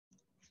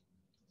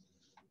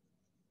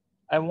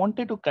I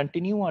wanted to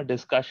continue our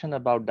discussion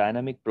about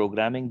dynamic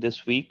programming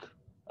this week.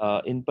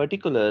 In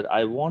particular,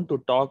 I want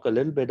to talk a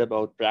little bit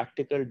about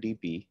practical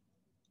DP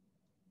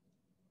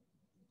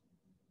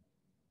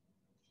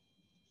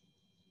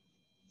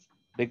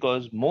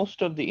because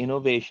most of the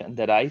innovation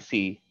that I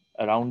see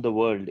around the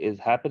world is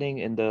happening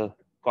in the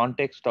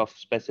context of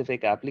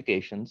specific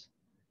applications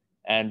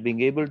and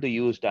being able to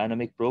use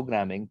dynamic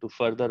programming to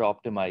further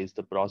optimize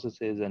the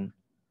processes and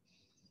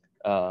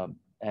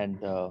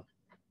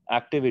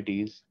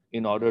activities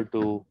in order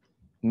to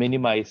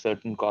minimize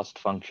certain cost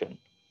function.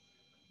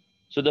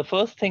 So the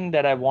first thing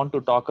that I want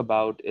to talk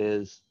about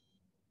is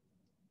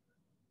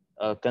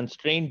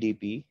constrained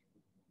DP.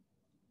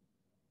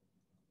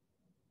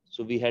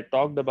 So we had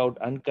talked about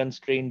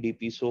unconstrained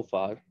DP so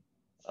far,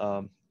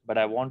 but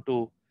I want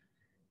to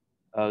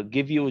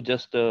give you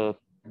just a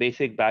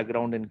basic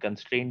background in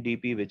constrained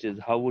DP, which is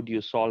how would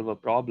you solve a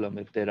problem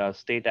if there are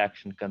state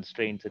action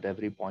constraints at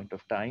every point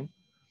of time?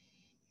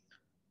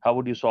 How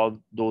would you solve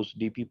those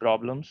DP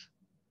problems?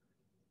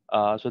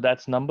 So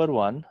that's number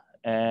one.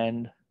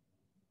 And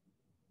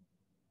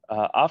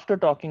after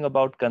talking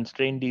about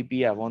constrained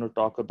DP, I want to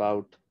talk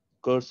about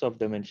curse of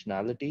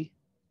dimensionality.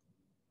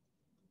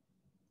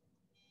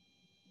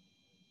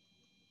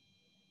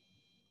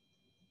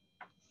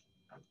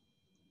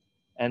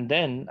 And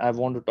then I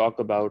want to talk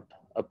about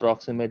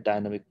approximate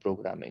dynamic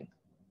programming.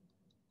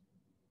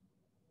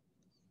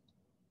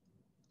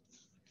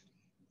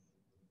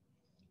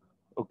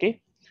 Okay,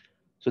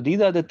 so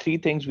these are the three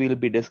things we'll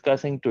be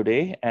discussing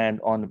today and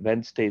on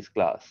Wednesday's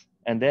class.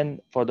 And then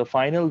for the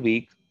final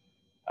week,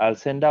 I'll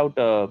send out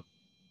a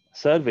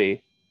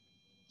survey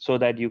so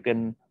that you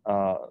can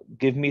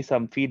give me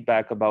some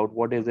feedback about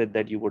what is it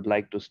that you would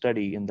like to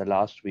study in the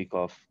last week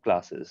of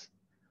classes.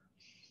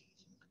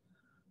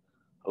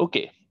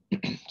 Okay,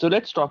 so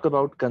let's talk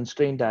about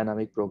constrained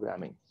dynamic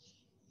programming.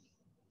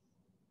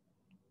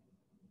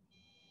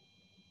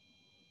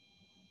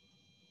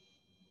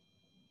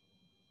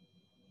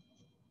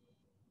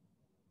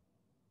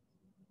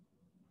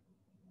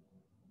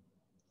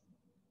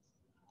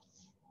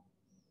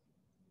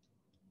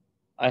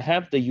 I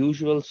have the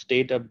usual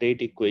state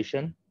update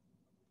equation.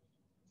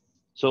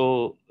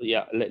 So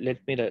yeah, let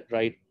me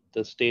write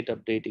the state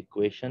update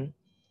equation.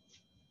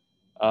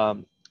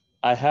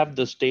 I have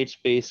the state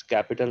space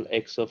capital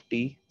X of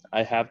t.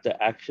 I have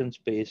the action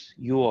space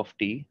U of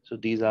t. So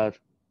these are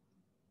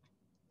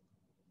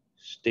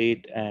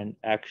state and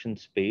action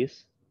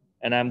space.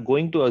 And I'm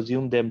going to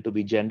assume them to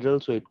be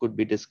general. So it could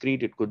be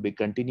discrete, it could be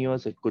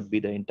continuous, it could be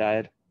the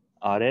entire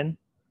Rn.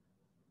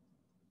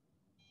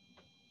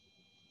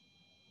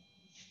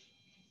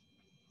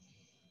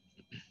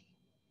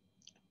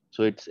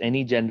 So it's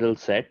any general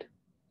set.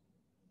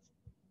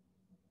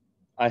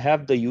 I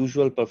have the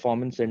usual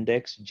performance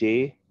index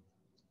J.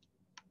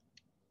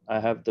 I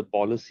have the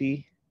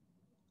policy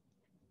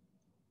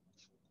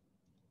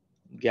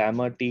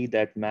gamma t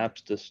that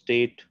maps the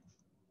state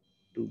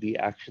to the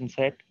action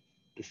set.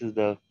 This is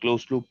the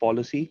closed loop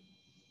policy.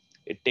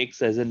 It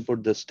takes as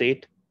input the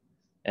state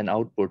and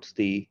outputs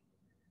the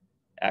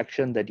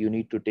action that you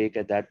need to take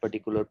at that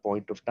particular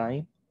point of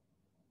time.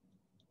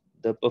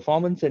 The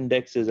performance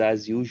index is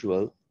as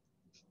usual,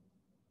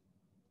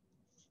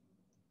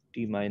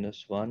 t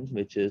minus 1,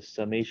 which is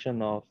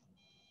summation of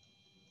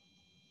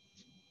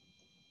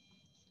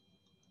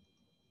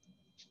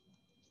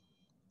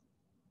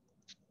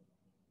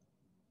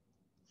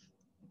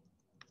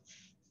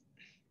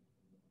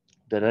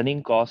the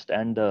running cost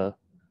and the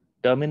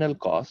terminal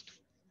cost.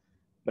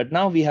 But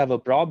now we have a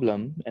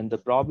problem, and the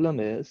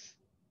problem is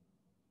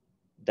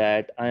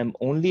that I am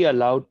only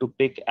allowed to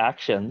pick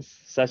actions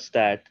such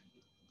that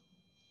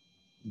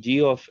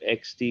g of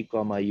xt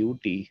comma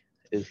ut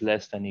is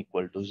less than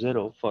equal to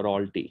 0 for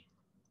all t.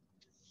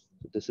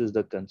 So this is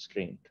the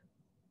constraint.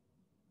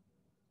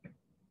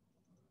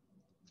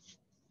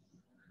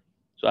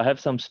 So I have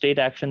some state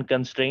action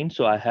constraints.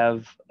 So I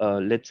have,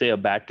 let's say, a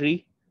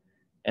battery,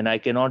 and I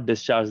cannot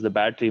discharge the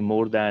battery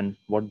more than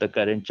what the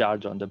current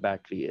charge on the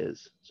battery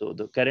is. So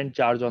the current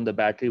charge on the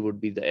battery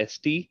would be the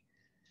ST,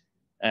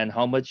 and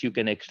how much you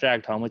can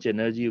extract, how much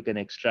energy you can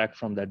extract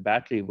from that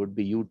battery would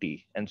be UT.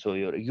 And so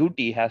your UT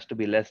has to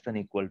be less than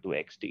equal to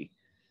XT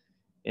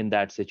in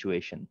that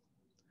situation.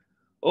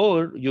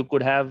 Or you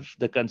could have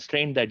the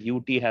constraint that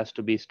UT has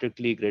to be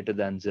strictly greater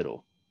than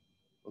 0.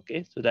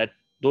 Okay, so that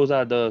those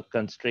are the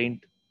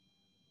constraint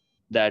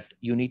that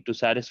you need to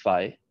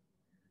satisfy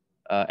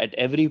at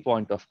every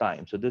point of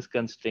time. So this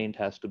constraint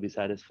has to be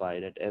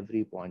satisfied at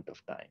every point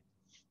of time.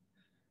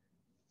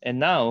 And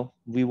now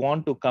we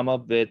want to come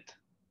up with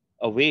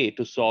a way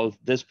to solve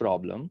this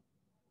problem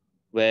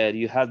where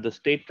you have the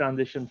state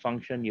transition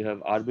function, you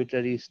have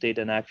arbitrary state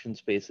and action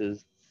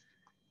spaces,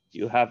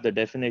 you have the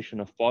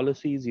definition of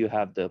policies, you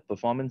have the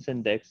performance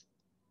index,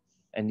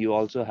 and you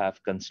also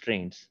have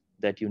constraints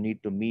that you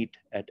need to meet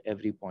at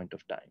every point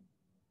of time.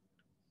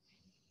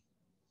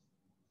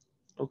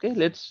 Okay,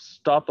 let's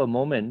stop a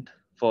moment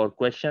for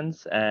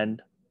questions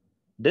and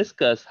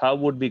discuss how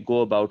would we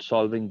go about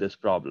solving this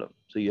problem.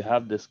 So you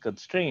have this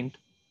constraint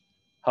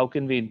how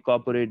can we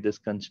incorporate this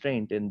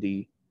constraint in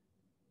the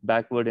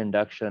backward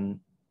induction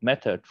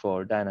method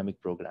for dynamic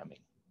programming?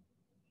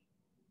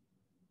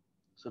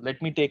 So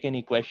let me take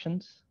any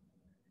questions,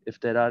 if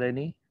there are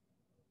any.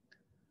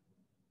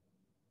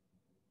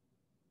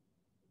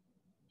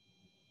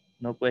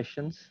 No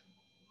questions?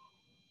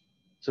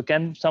 So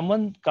can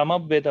someone come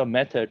up with a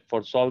method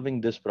for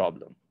solving this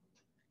problem?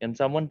 Can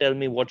someone tell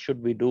me what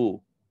should we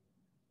do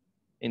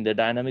in the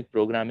dynamic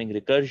programming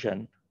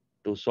recursion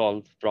to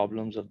solve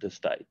problems of this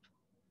type?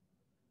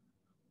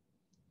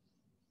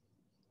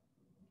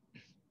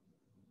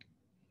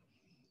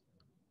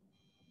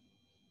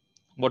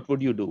 What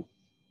would you do?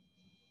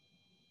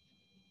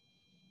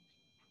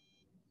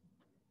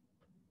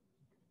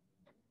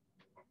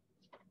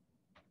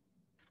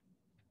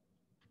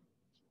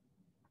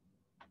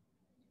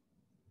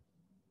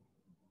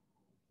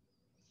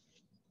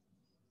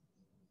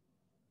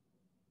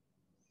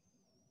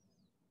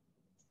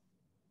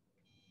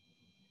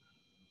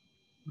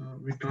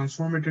 We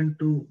transform it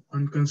into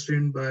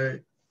unconstrained by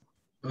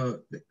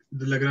the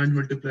Lagrange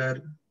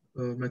multiplier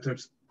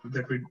methods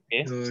that we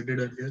Okay, did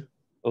earlier.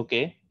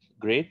 okay,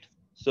 great.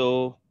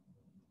 So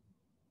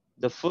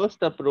the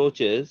first approach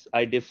is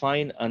I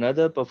define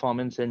another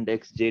performance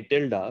index J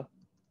tilde,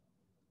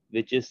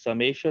 which is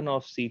summation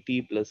of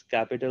CT plus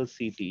capital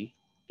CT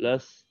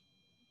plus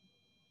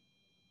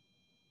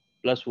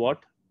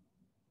what?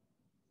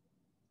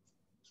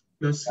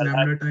 Plus I'll have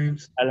lambda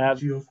times I'll have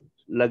g of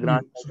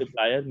Lagrange mu, sorry,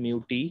 multiplier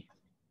mu t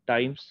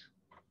times,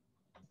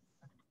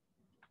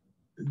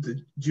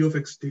 the g of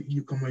xt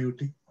u comma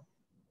ut.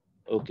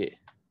 okay,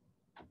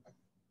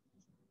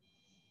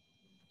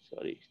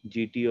 sorry,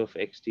 gt of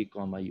xt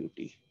comma ut.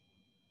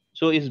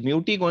 So is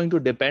mu t going to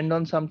depend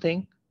on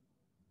something?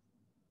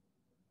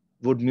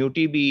 Would mu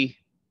t be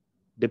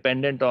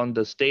dependent on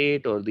the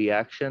state or the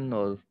action,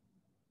 or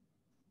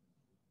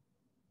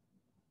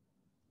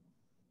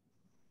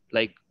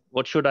like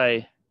what should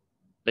I,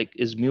 like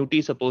is mu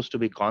t supposed to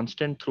be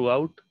constant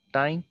throughout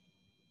time?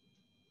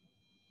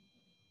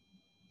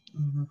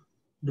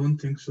 Don't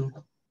think so.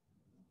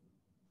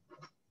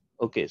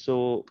 Okay,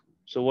 so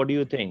what do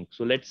you think?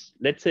 So let's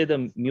say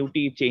the mu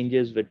t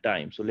changes with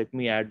time. So let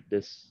me add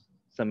this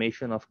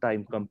summation of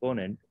time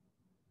component.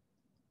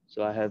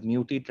 So I have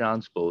mu t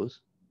transpose,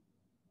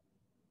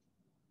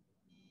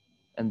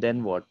 and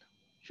then what?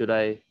 Should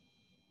I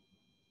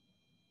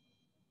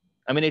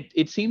mean,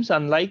 it seems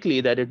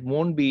unlikely that it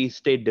won't be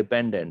state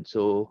dependent.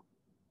 So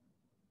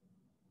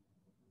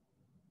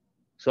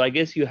I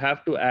guess you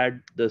have to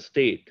add the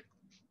state.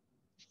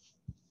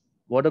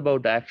 What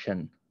about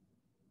action?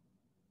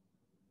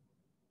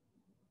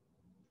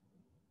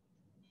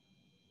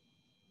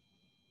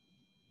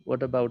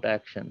 What about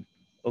action?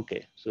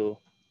 Okay, so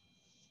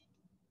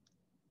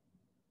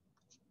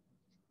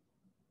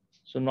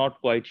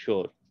not quite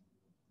sure.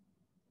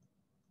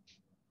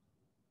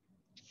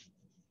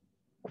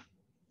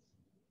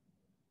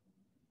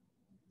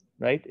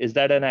 Right? Is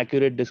that an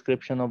accurate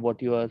description of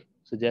what you are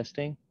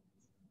suggesting?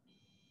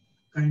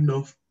 Kind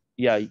of.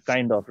 Yeah,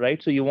 kind of,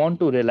 right? So you want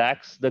to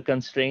relax the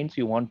constraints,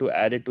 you want to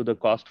add it to the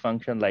cost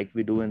function like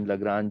we do in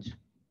Lagrange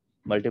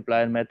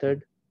multiplier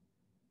method,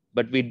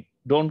 but we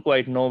don't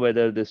quite know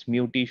whether this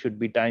mu t should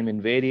be time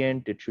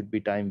invariant, it should be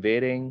time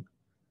varying,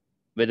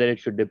 whether it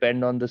should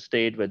depend on the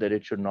state, whether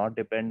it should not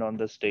depend on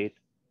the state.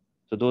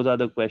 So those are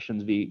the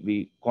questions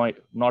we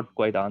not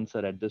quite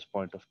answer at this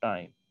point of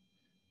time.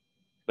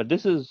 But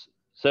this is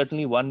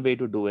certainly one way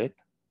to do it.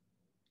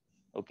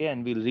 Okay,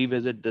 and we'll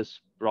revisit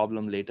this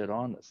problem later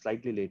on,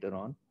 slightly later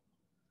on.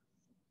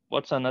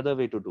 What's another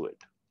way to do it?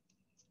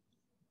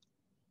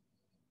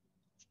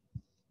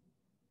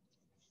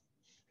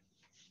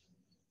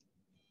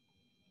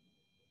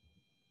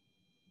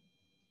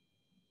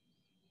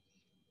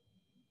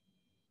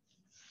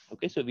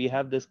 Okay, so we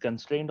have this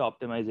constrained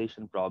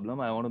optimization problem.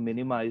 I want to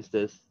minimize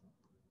this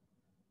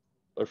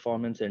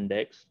performance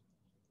index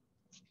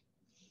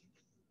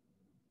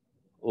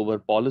over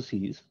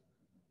policies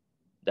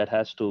that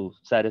has to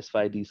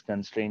satisfy these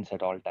constraints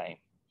at all time.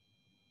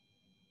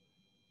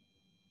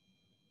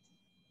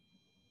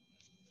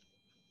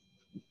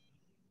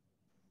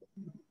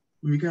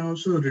 We can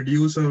also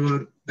reduce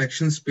our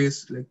action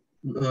space like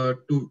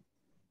to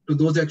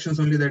those actions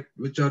only that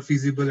which are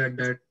feasible at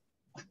that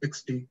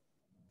xt.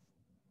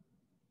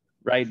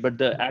 Right, but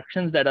the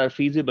actions that are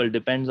feasible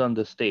depends on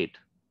the state.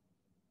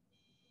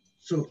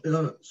 So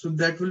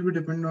that will be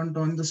dependent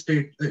on the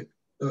state. Like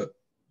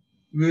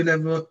we will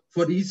have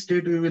for each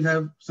state we will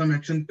have some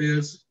action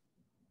pairs,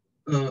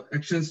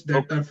 actions that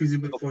Okay. are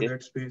feasible for Okay.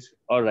 that space.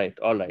 All right.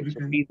 All right. We So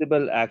can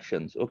feasible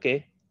actions.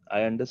 Okay.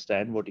 I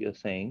understand what you're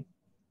saying.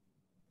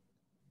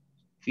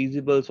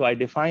 Feasible. So I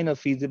define a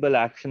feasible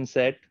action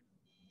set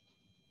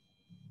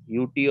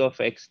ut of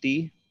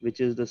xt, which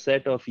is the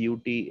set of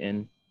ut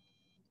in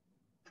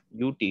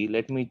ut.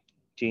 Let me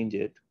change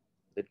it.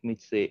 Let me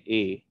say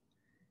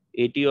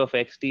at of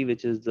xt,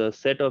 which is the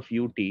set of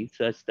ut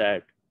such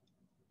that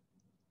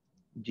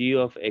g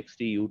of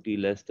xt ut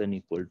less than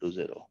equal to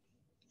 0,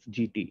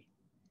 gt.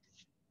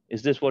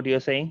 Is this what you're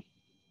saying?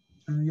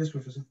 yes,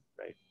 Professor.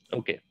 Right.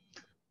 Okay,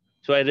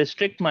 so I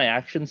restrict my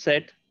action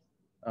set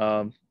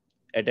um,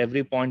 at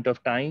every point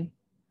of time,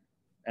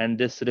 and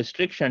this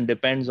restriction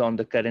depends on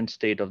the current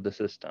state of the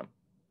system.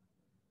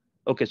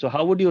 Okay, so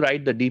how would you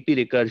write the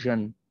DP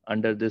recursion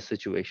under this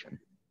situation?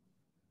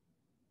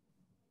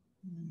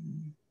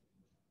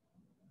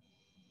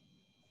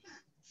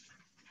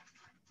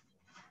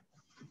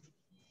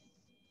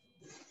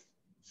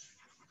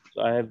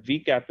 So I have V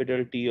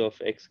capital T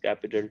of X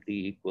capital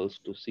T equals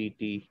to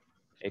CT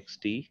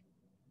XT.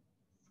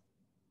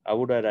 How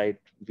would I write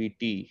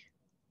VT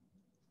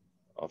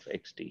of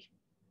XT?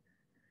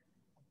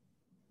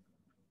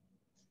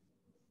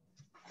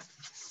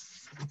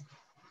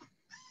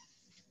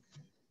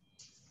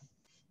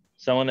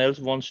 Someone else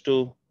wants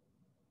to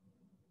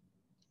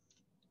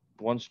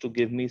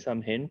give me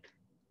some hint?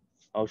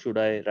 How should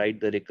I write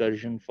the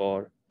recursion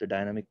for the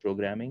dynamic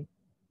programming?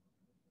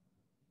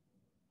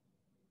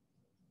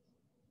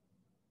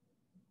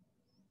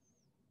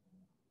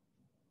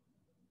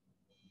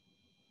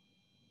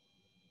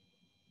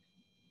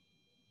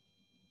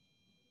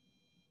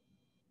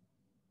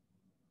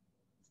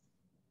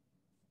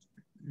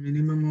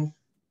 Minimum of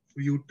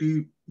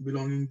UT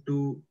belonging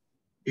to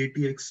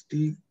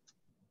ATXT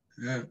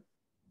uh,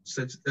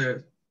 such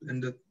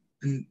and the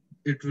and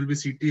it will be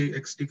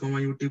CTXT comma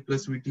UT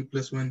plus VT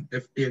plus 1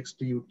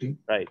 FTXT UT.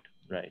 Right,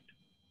 right.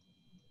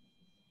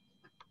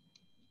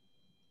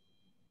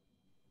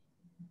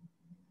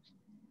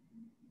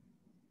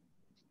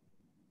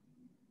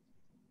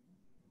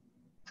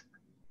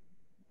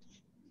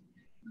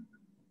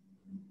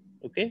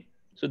 Okay,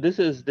 so this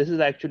is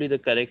actually the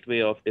correct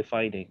way of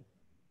defining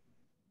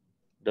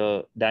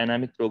the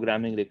dynamic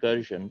programming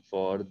recursion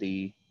for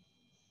the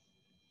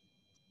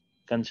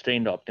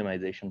constrained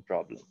optimization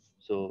problem.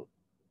 So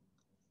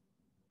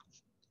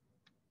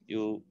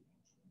you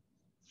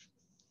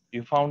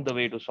you found the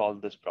way to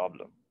solve this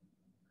problem.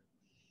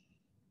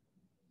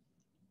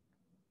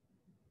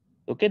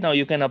 Okay, now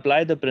you can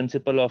apply the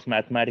principle of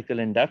mathematical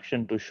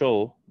induction to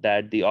show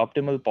that the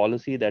optimal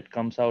policy that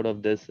comes out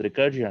of this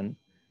recursion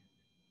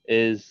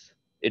is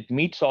it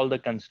meets all the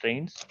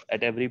constraints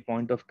at every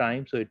point of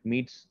time. So it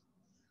meets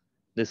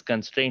this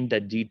constraint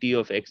that gt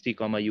of xt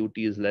comma ut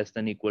is less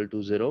than equal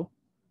to 0.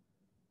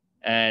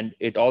 And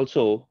it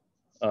also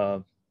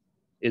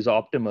is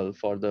optimal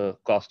for the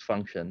cost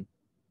function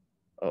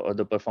or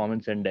the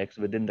performance index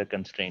within the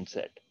constraint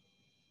set.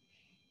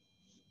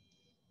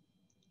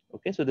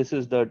 Okay, so this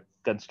is the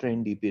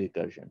constraint DP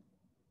recursion.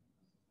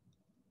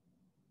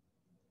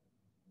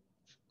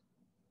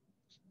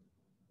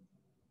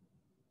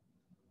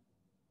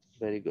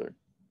 Very good.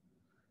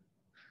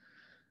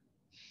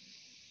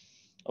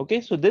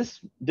 Okay, so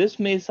this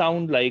may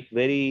sound like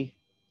very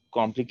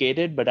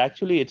complicated, but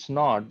actually it's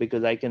not,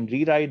 because I can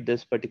rewrite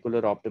this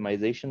particular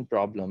optimization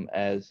problem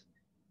as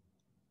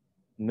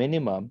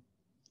minimum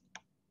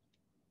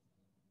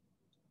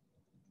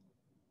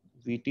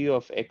Vt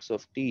of x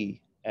of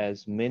t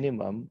as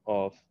minimum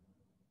of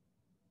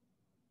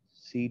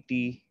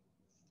Ct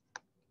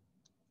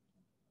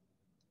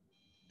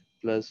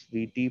plus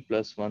Vt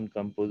plus 1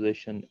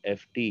 composition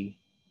Ft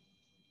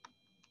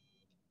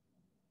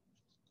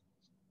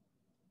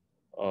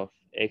of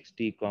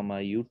xt comma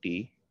ut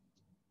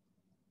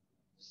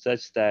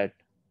such that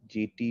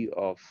gt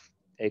of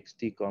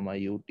xt comma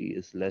ut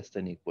is less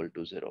than equal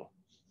to 0.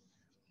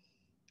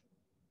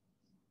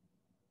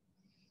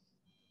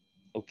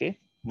 Okay,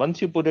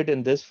 once you put it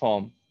in this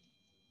form,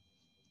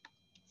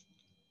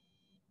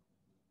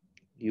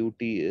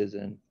 ut is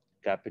in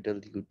capital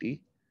UT.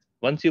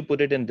 Once you put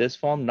it in this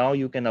form, now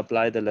you can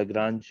apply the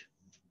Lagrange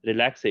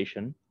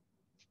relaxation.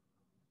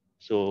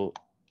 So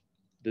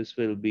this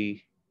will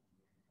be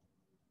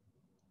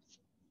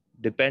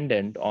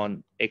dependent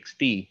on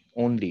xt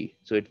only.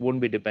 So it won't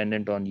be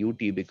dependent on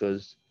ut,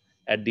 because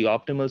at the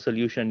optimal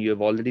solution, you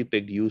have already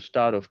picked u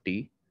star of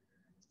t.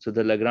 So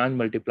the Lagrange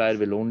multiplier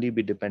will only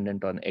be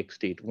dependent on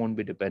xt. It won't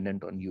be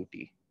dependent on ut.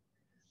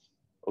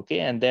 Okay,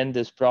 and then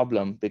this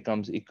problem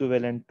becomes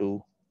equivalent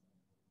to,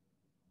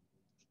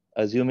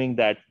 assuming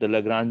that the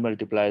Lagrange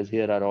multipliers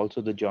here are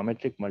also the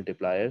geometric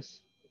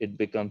multipliers, it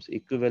becomes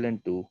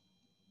equivalent to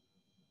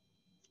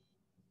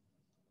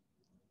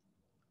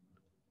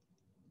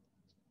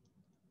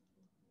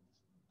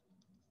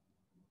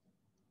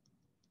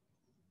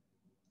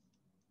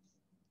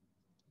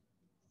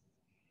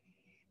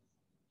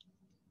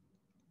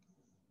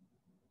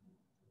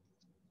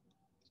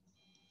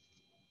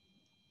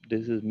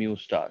this is mu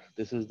star.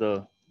 This is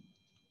the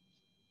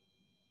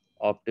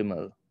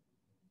optimal.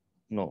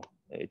 No,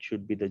 it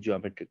should be the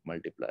geometric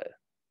multiplier.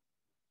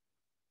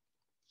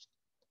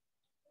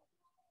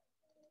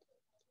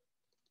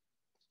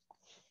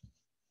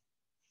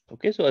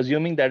 Okay, so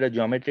assuming that a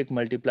geometric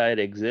multiplier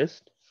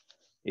exists,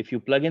 if you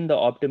plug in the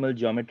optimal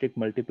geometric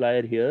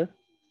multiplier here,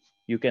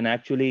 you can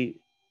actually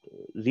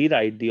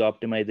rewrite the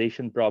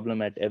optimization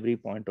problem at every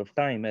point of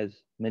time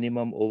as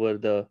minimum over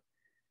the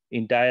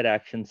entire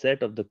action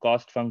set of the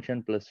cost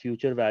function plus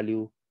future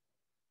value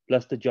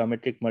plus the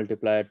geometric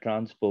multiplier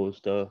transpose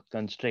the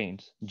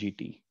constraints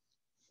gt.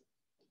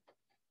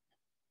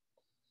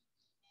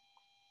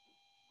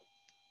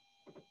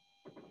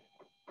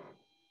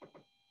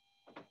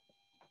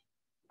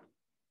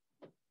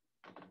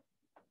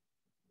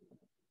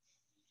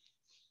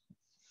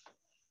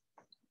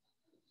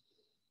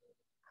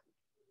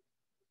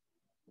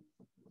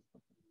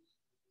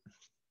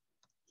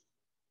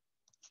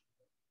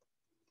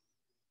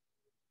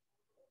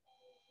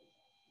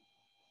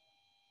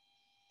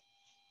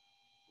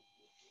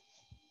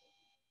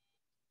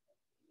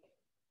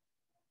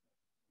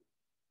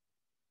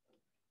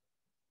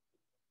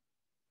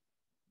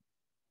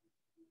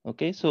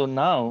 Okay, so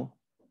now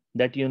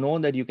that you know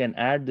that you can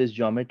add this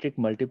geometric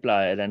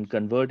multiplier and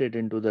convert it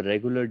into the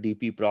regular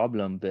DP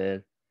problem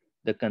where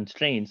the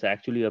constraints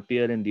actually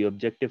appear in the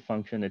objective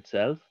function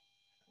itself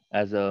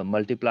as a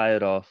multiplier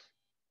of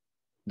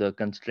the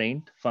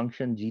constraint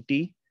function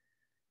GT.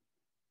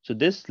 So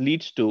this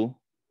leads to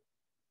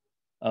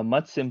a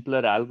much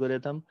simpler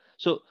algorithm.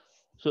 So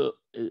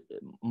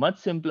much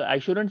simpler, I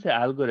shouldn't say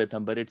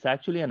algorithm, but it's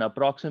actually an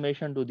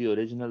approximation to the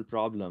original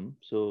problem.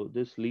 So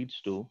this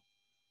leads to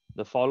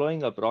the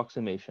following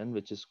approximation,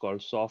 which is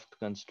called soft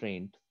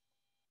constraint.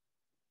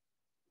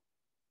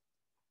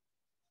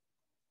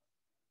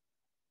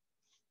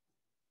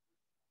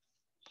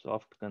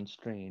 Soft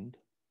constraint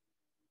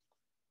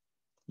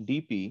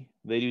dp,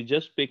 where you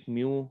just pick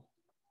mu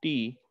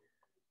t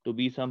to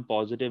be some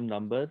positive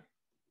number,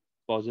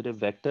 positive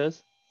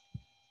vectors,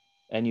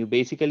 and you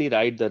basically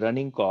write the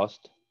running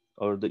cost,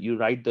 or you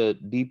write the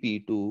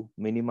dp to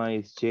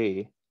minimize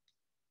j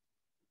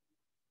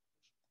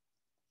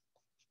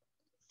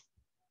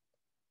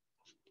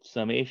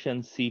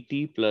summation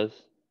ct plus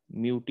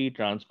mu t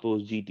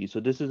transpose gt. So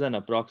this is an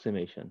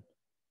approximation.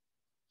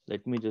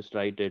 Let me just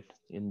write it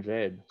in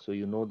red so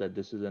you know that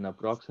this is an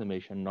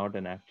approximation, not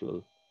an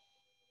actual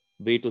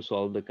way to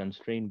solve the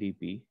constraint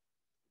dp.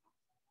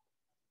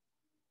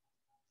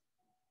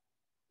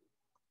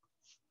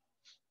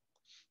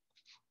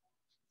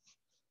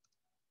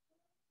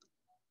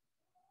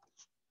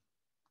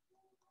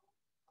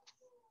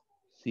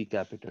 C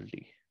capital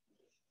D.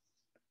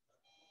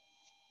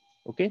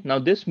 Okay, now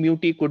this mu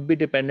t could be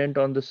dependent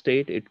on the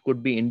state. It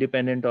could be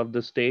independent of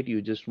the state.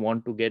 You just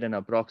want to get an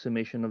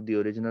approximation of the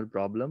original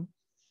problem.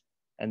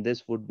 And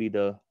this would be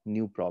the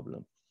new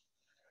problem.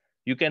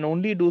 You can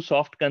only do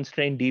soft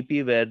constraint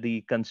DP where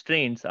the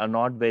constraints are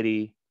not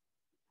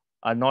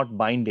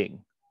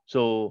binding.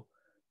 So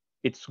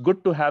it's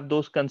good to have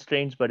those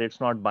constraints, but it's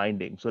not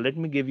binding. So let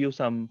me give you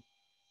some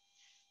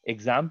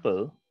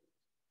example.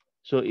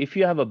 So if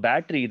you have a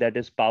battery that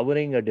is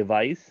powering a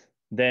device,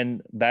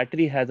 then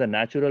battery has a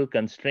natural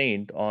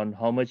constraint on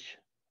how much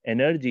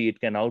energy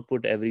it can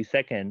output every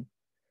second.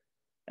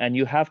 And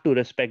you have to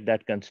respect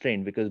that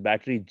constraint because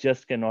battery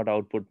just cannot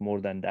output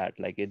more than that.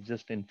 Like it's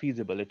just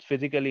infeasible. It's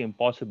physically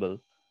impossible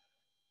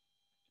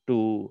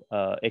to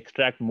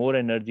extract more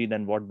energy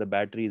than what the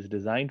battery is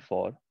designed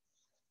for.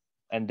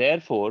 And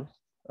therefore,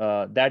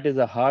 that is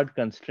a hard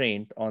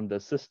constraint on the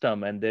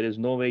system. And there is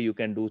no way you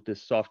can do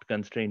this soft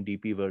constraint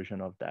DP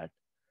version of that.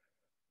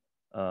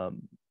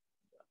 Um,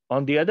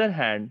 on the other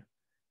hand,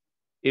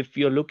 if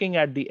you're looking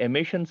at the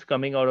emissions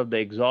coming out of the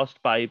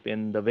exhaust pipe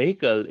in the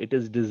vehicle, it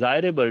is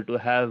desirable to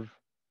have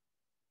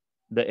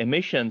the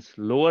emissions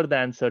lower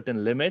than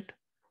certain limit.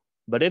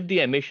 But if the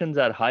emissions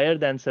are higher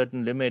than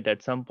certain limit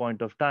at some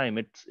point of time,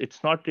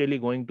 it's not really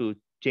going to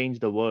change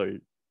the world.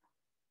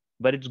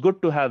 But it's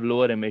good to have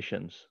lower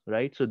emissions,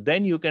 right? So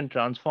then you can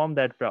transform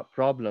that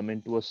problem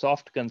into a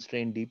soft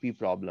constraint DP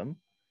problem.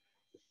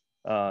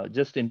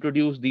 Just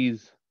introduce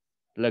these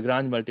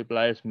Lagrange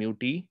multipliers mu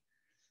t,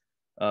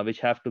 which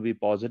have to be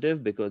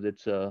positive because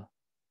it's a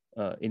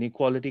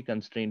inequality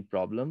constraint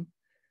problem.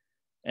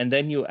 And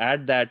then you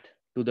add that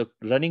to the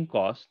running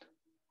cost,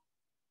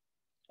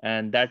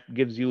 and that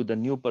gives you the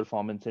new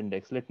performance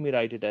index. Let me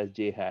write it as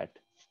j hat.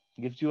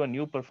 Gives you a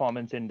new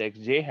performance index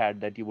j hat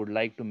that you would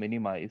like to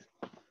minimize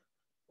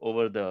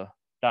over the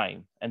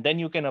time. And then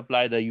you can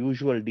apply the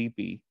usual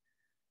DP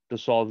to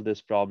solve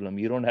this problem.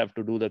 You don't have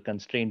to do the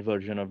constraint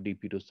version of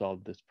DP to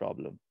solve this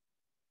problem.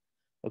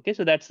 Okay,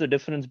 so that's the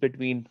difference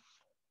between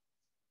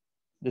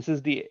this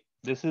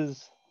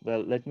is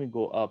well, let me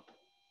go up.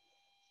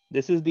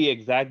 This is the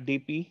exact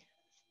DP.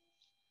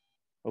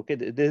 Okay,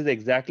 this is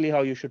exactly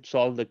how you should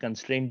solve the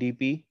constraint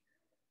DP.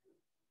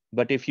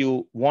 But if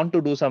you want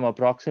to do some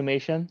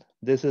approximation,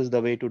 this is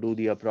the way to do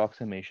the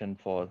approximation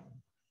for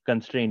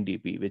constraint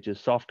DP, which is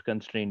soft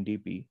constraint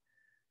DP,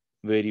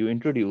 where you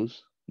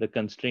introduce the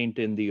constraint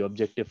in the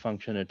objective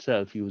function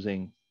itself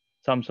using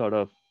some sort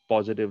of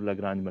positive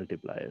Lagrange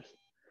multipliers.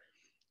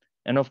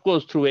 And of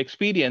course, through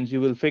experience,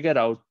 you will figure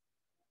out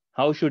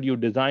how should you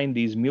design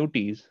these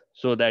muties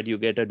so that you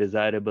get a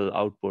desirable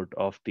output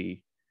of the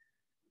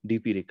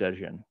DP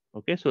recursion.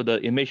 Okay, so the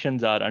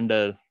emissions are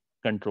under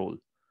control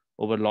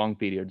over long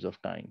periods of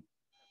time.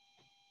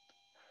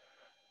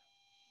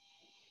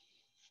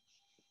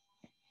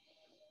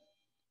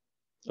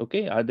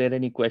 Okay, are there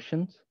any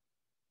questions?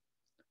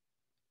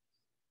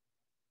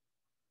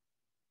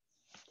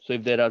 So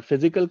if there are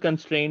physical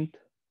constraints,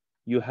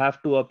 you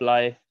have to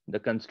apply the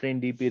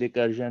constraint DP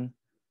recursion.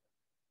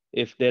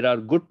 If there are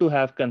good to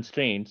have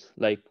constraints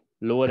like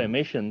lower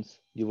emissions,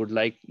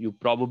 you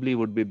probably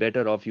would be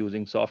better off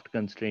using soft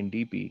constraint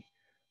DP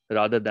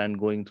rather than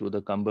going through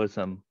the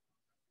cumbersome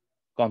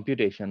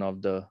computation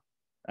of the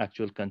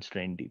actual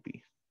constraint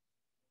DP.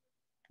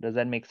 Does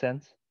that make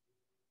sense?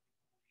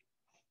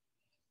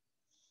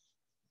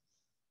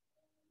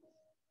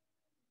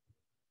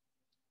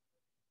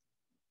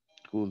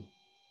 Cool.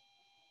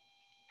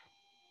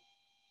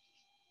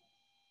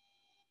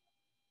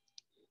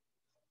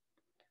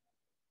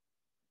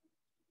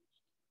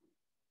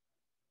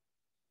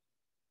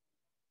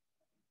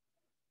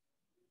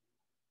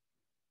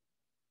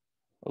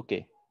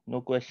 Okay,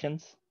 no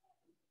questions?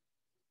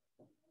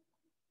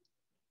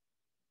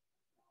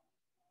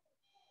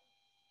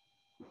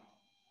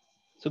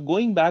 So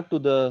going back to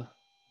the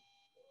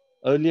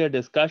earlier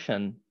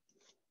discussion,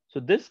 so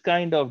this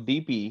kind of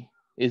DP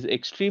is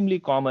extremely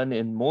common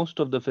in most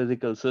of the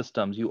physical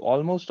systems. You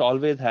almost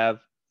always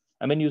have,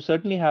 I mean, you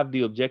certainly have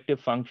the objective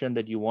function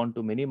that you want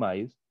to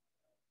minimize,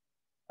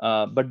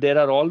 but there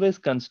are always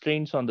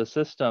constraints on the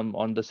system,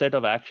 on the set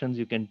of actions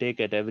you can take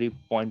at every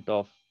point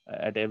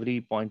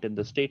in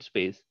the state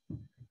space,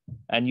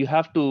 and you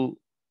have to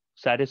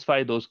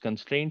satisfy those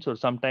constraints. Or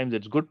sometimes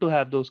it's good to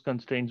have those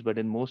constraints, but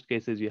in most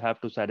cases you have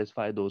to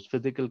satisfy those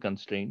physical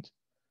constraints,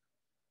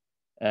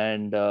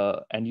 and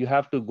you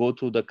have to go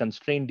through the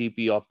constraint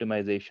DP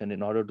optimization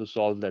in order to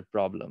solve that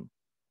problem.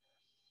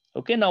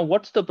 Okay, now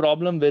what's the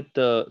problem with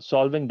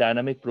solving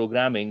dynamic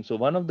programming? So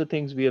one of the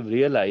things we have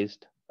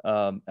realized,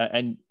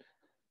 and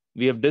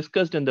we have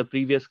discussed in the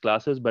previous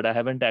classes, but I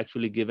haven't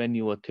actually given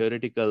you a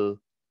theoretical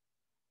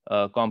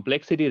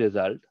complexity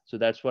result. So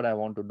that's what I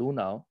want to do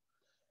now.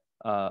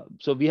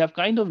 So we have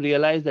kind of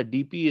realized that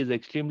DP is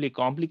extremely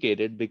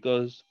complicated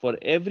because for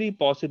every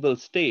possible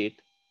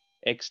state,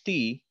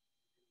 xt,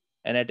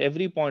 and at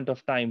every point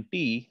of time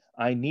t,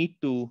 I need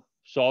to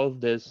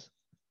solve this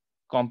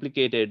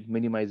complicated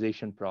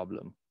minimization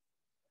problem.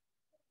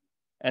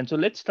 And so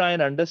let's try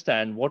and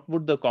understand what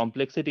would the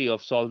complexity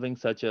of solving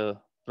such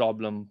a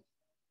problem,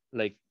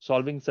 like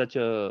solving such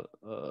a,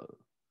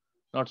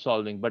 not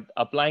solving, but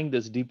applying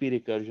this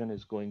DP recursion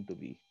is going to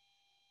be.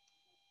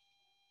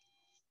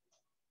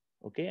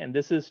 Okay, and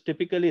this is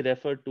typically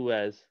referred to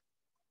as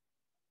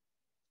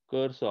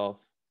curse of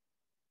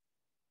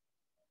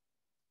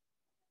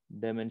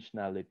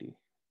dimensionality.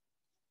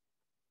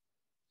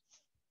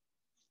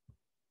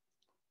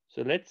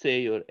 So let's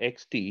say your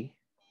xt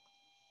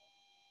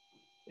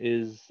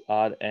is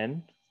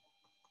Rn,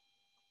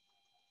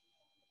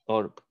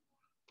 or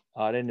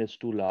Rn is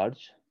too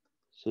large.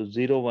 So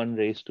 0, 1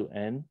 raised to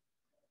n.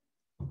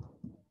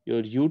 Your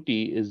ut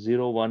is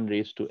 0, 1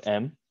 raised to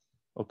m.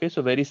 Okay,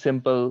 so very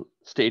simple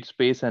state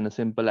space and a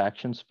simple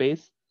action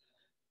space.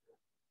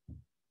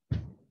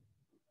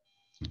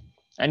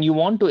 And you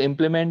want to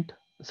implement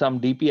some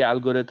DP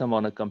algorithm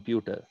on a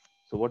computer.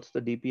 So what's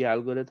the DP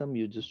algorithm?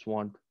 You just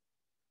want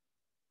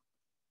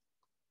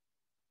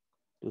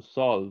to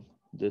solve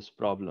this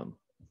problem.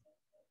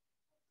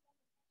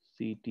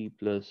 Ct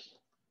plus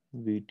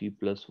Vt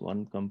plus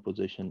 1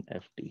 composition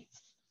Ft.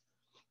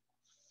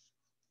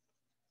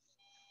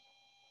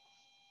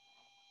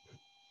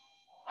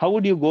 How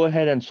would you go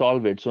ahead and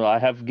solve it? So I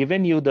have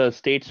given you the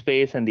state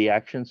space and the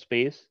action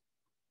space,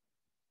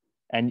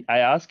 and I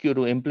ask you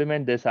to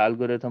implement this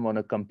algorithm on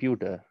a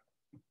computer.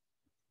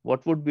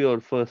 What would be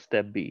your first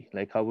step be?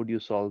 Like, how would you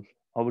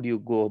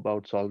go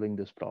about solving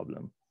this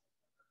problem?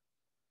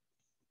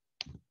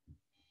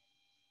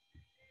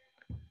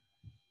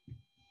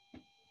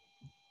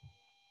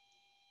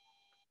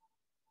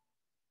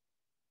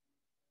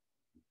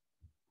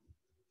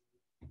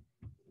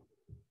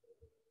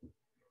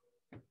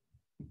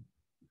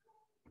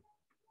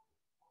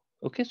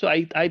 Okay, so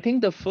I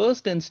think the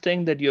first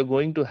instinct that you're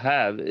going to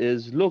have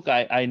is, look,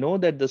 I know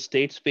that the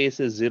state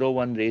space is 0,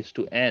 1 raised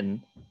to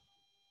n,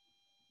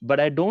 but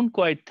I don't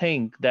quite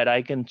think that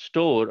I can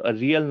store a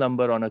real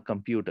number on a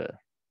computer.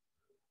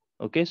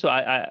 Okay, so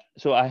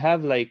I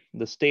have like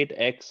the state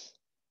x.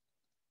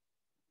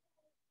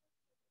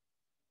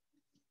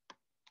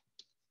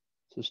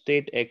 So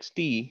state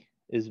xt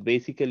is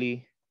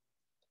basically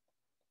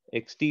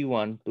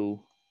xt1 to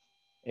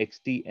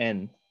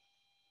xtn,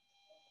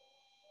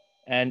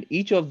 and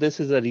each of this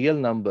is a real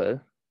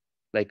number,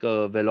 like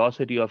a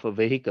velocity of a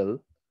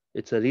vehicle.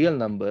 It's a real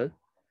number,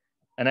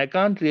 and I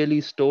can't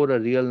really store a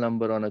real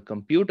number on a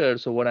computer.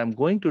 So what I'm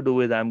going to do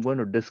is I'm going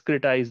to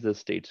discretize the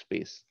state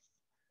space.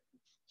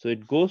 So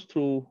it goes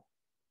through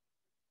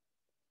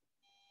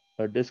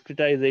a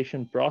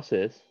discretization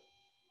process,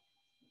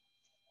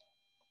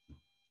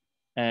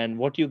 and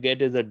what you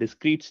get is a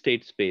discrete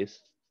state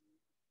space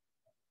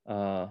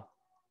uh,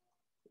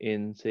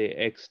 in say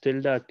x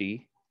tilde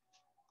t,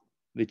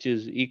 which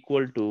is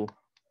equal to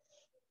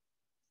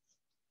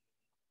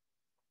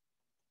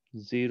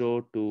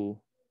 0 to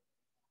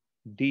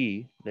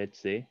d, let's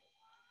say,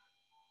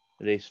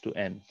 raised to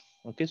n.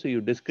 Okay, so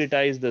you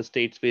discretize the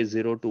state space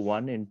 0 to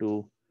 1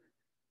 into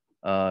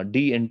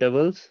d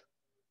intervals,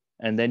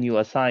 and then you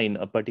assign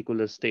a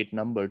particular state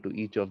number to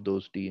each of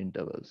those d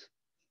intervals.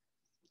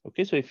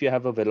 Okay, so if you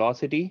have a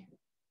velocity,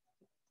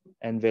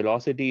 and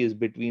velocity is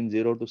between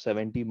 0 to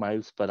 70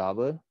 miles per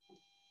hour,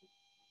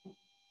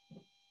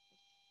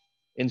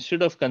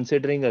 instead of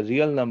considering a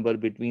real number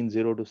between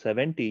 0 to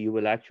 70, you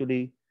will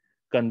actually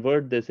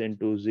convert this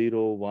into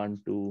 0,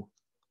 1, 2,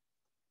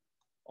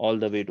 all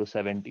the way to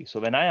 70. So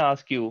when I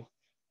ask you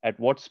at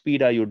what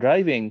speed are you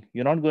driving,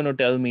 you're not going to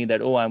tell me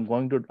that, oh,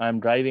 I'm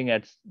driving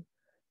at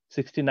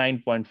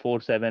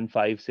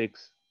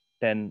 69.4756,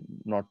 10,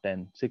 not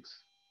 10,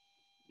 6,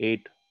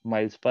 8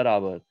 miles per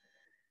hour.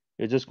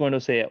 You're just going to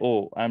say,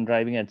 oh, I'm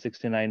driving at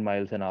 69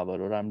 miles an hour,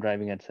 or I'm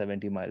driving at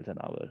 70 miles an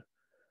hour.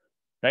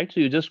 right? So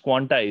you just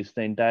quantize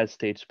the entire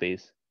state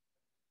space.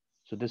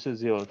 So this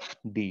is your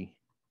D,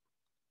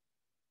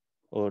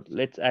 or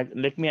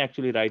let me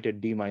actually write it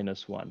D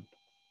minus 1.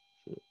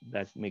 So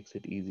that makes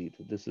it easy.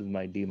 So this is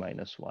my D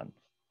minus 1.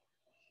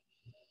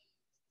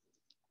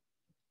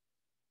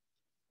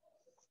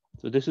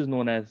 So this is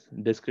known as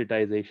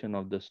discretization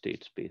of the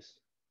state space.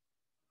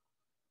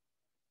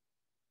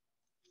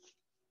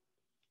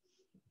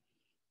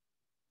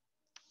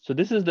 So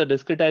this is the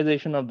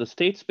discretization of the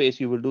state space.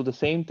 You will do the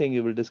same thing.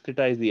 You will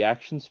discretize the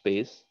action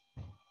space.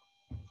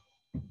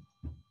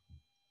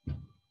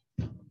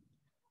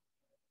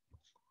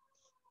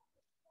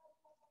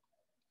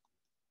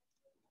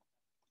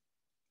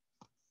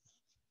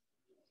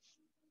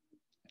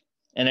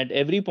 And at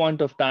every point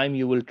of time,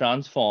 you will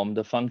transform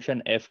the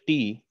function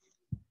ft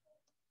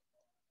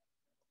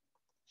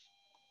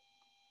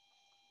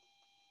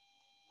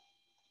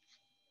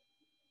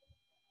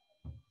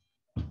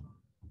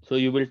So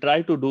you will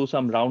try to do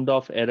some round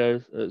off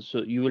errors.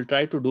 So you will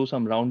try to do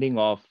some rounding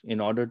off in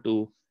order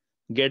to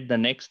get the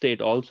next state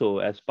also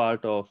as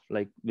part of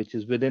like, which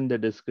is within the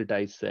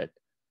discretized set.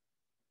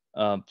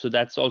 So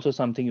that's also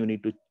something you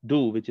need to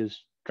do, which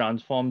is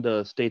transform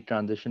the state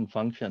transition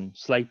function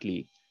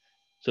slightly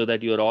so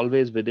that you're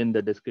always within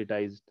the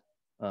discretized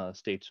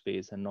state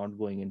space and not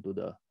going into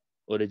the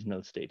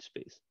original state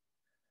space.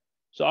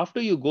 So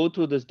after you go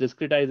through this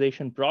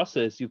discretization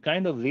process, you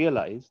kind of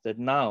realize that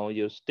now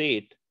your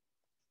state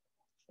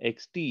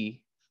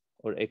xt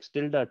or x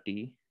tilde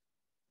t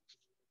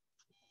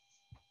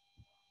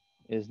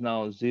is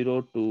now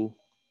 0 to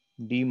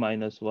d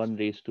minus 1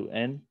 raised to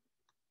n.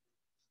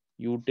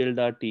 U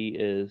tilde t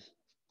is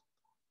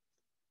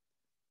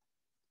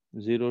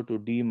 0 to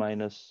d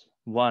minus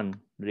 1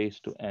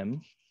 raised to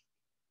m.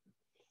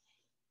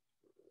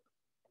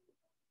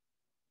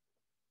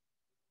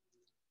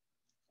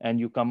 And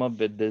you come up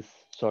with this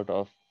sort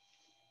of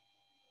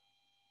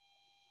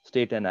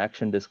state and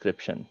action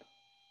description.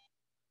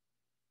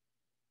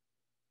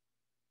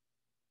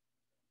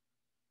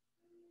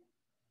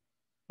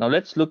 Now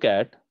let's look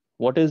at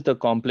what is the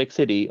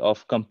complexity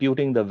of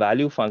computing the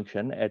value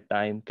function at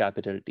time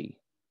capital T.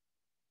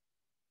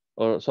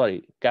 Or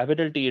sorry,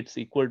 capital T, it's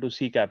equal to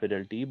C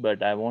capital T,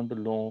 but I want to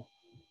know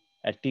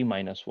at T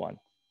minus 1.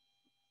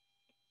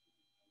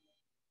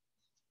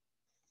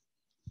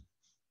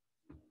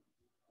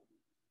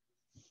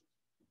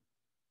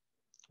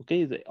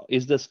 Okay,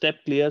 is the step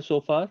clear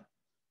so far?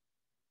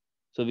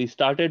 So we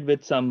started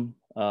with some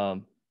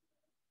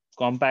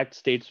compact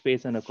state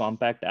space and a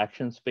compact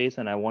action space,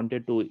 and I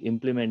wanted to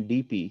implement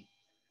DP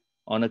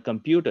on a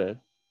computer.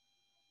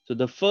 So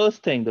the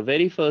first thing, the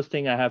very first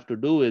thing I have to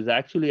do is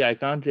actually I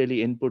can't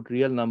really input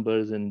real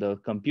numbers in the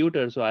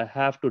computer. So I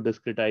have to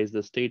discretize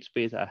the state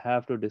space. I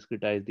have to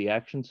discretize the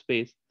action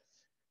space.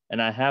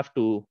 And I have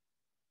to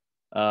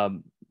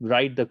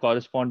write the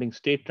corresponding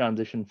state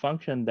transition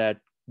function that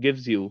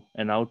gives you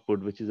an output,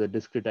 which is a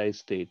discretized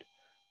state,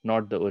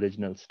 not the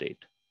original state.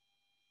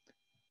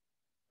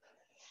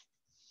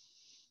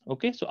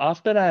 Okay, so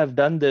after I have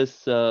done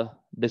this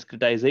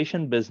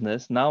discretization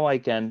business, now I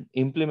can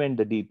implement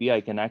the DP. I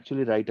can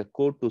actually write a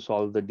code to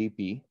solve the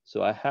DP.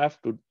 So I have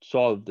to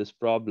solve this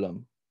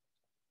problem,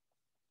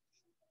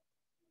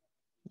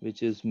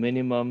 which is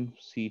minimum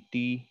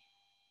CT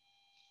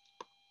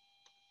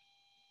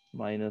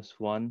minus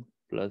 1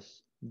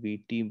 plus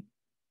VT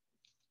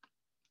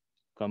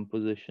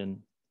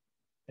composition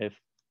F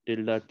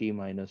tilde T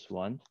minus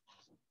 1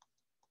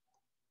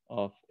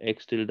 of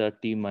X tilde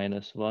T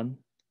minus 1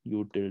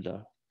 U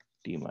tilde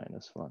T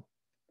minus 1.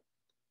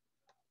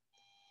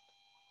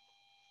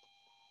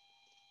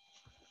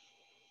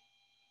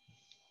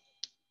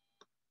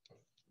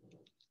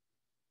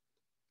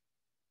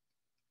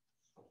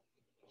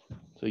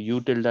 So U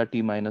tilde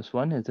T minus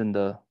 1 is in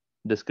the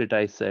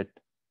discretized set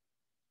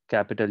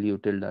capital U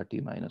tilde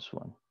T minus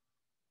 1.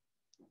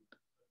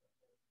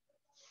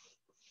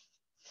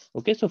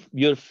 Okay, so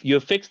you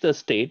fix the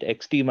state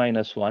xt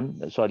minus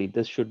 1. Sorry,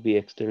 this should be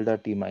x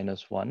tilde t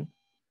minus 1.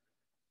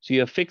 So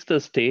you fix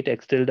the state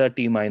x tilde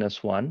t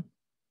minus 1,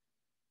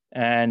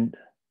 and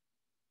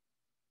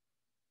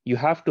you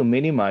have to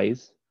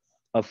minimize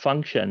a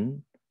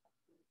function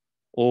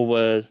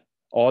over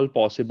all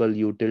possible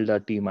u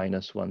tilde t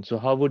minus 1. So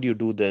how would you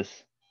do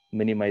this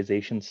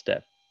minimization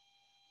step?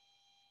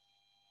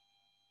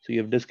 So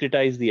you've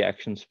discretized the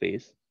action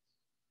space.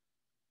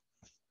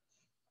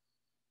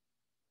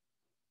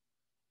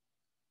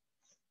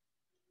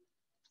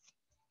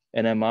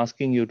 And I'm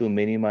asking you to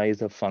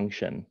minimize a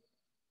function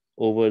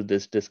over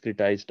this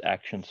discretized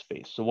action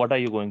space. So what are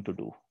you going to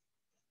do?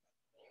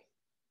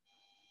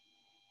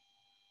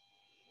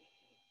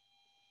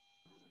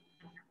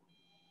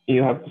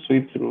 You have to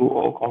sweep through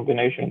all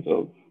combinations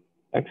of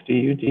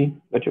xt, ut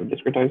that you've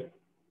discretized.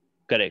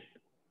 Correct.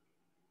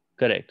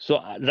 Correct. So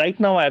right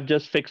now I've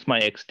just fixed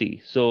my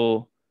xt.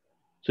 So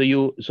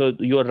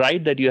you're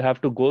right that you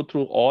have to go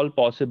through all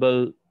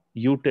possible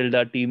u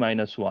tilde t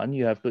minus 1.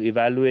 You have to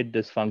evaluate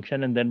this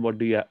function, and then what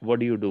do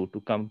you do to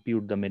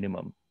compute the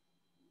minimum?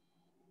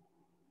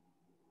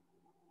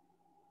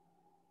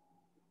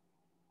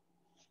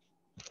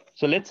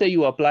 So let's say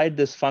you applied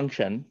this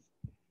function,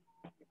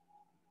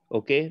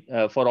 okay,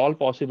 for all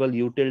possible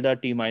u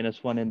tilde t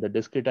minus 1 in the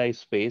discretized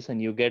space,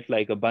 and you get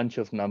like a bunch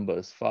of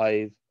numbers,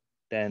 5,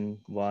 10,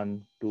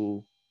 1,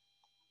 2,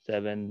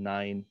 7,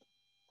 9,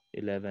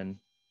 11,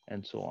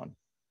 and so on.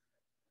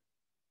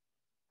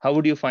 How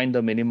would you find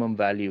the minimum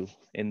value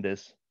in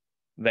this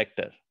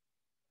vector?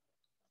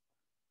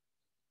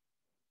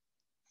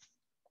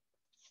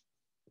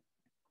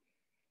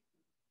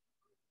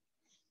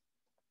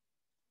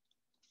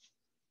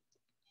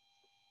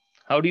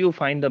 How do you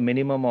find the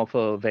minimum of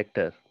a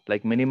vector,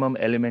 like minimum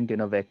element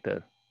in a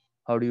vector?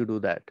 How do you do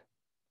that?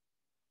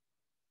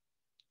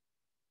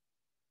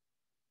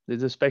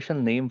 There's a special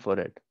name for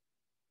it.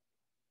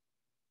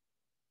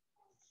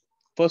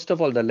 First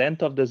of all, the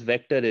length of this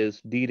vector is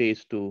d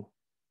raised to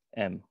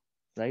m,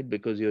 right?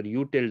 Because your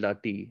u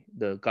tilde t,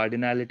 the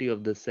cardinality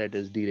of this set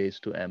is d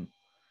raised to m.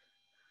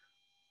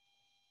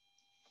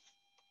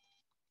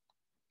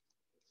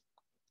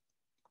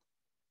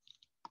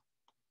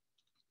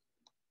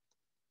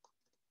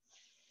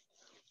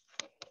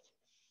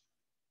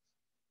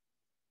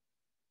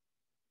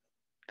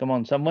 Come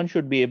on, someone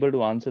should be able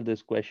to answer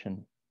this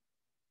question.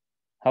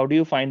 How do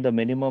you find the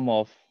minimum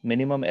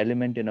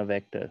element in a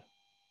vector?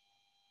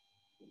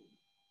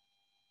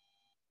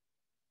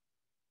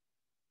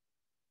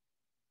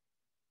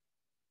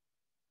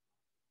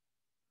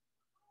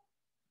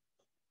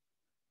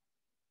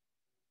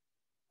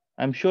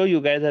 I'm sure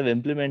you guys have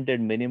implemented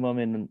minimum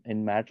in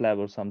MATLAB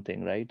or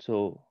something, right?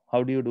 So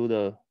how do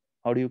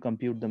you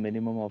compute the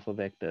minimum of a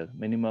vector,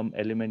 minimum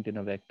element in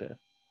a vector?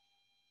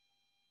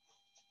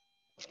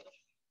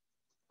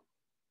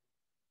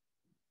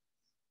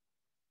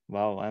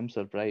 Wow, I'm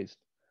surprised.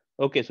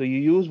 Okay, so you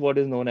use what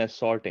is known as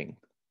sorting.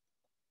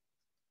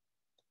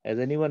 Has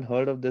anyone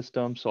heard of this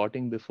term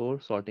sorting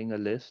before? Sorting a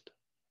list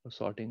or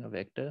sorting a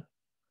vector?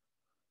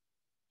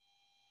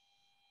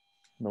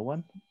 No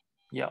one?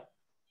 Yeah.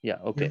 Yeah,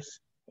 okay.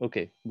 Yes.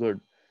 Okay, good.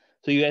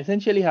 So you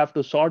essentially have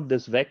to sort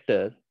this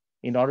vector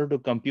in order to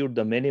compute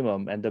the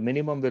minimum, and the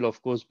minimum will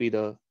of course be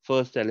the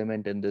first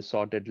element in this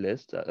sorted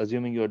list,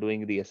 assuming you're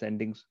doing the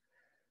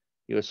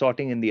you're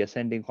sorting in the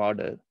ascending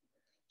order.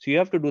 So you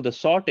have to do the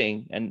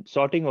sorting, and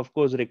sorting of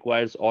course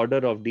requires order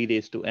of d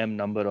raised to m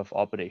number of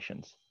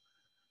operations.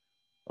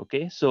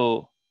 Okay,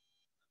 so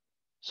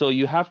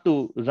you have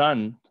to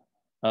run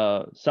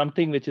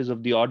something which is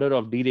of the order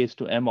of d raised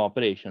to m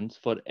operations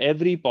for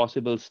every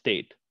possible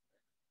state.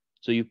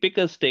 So you pick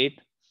a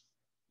state,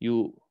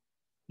 you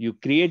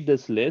create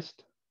this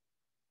list,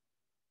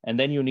 and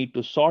then you need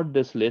to sort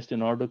this list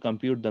in order to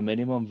compute the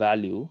minimum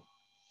value.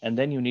 And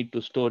then you need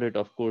to store it,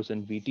 of course,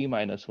 in Vt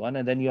minus 1.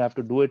 And then you have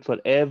to do it for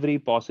every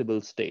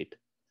possible state.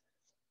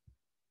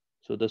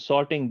 So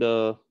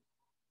the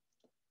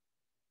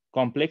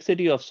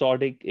complexity of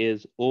sorting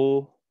is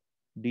O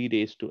d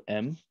raised to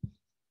m.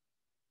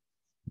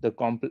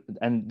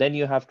 And then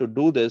you have to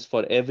do this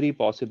for every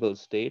possible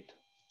state.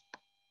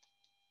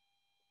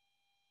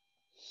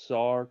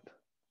 Sort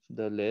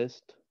the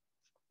list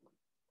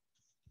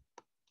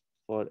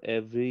for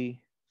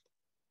every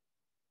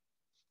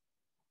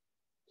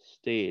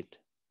state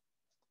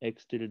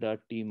x tilde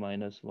t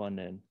minus 1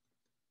 and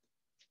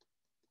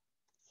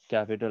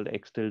capital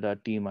X tilde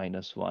t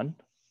minus 1.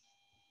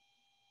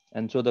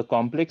 And so the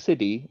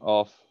complexity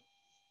of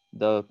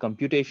the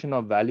computation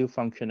of value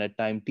function at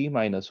time t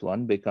minus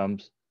 1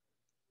 becomes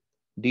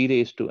d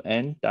raised to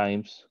n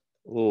times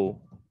O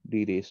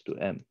d raised to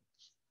m,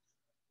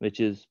 which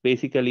is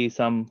basically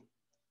some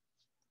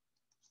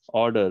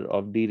order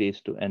of d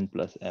raised to n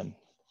plus m.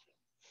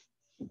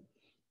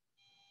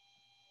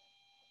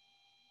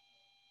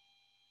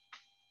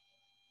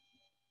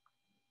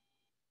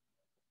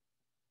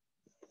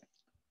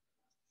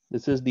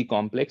 This is the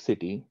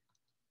complexity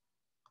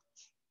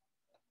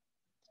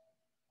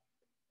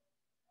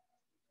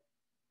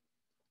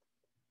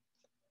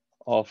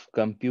of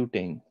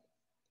computing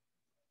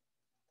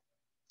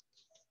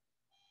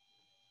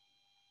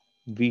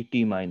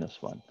Vt minus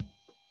 1.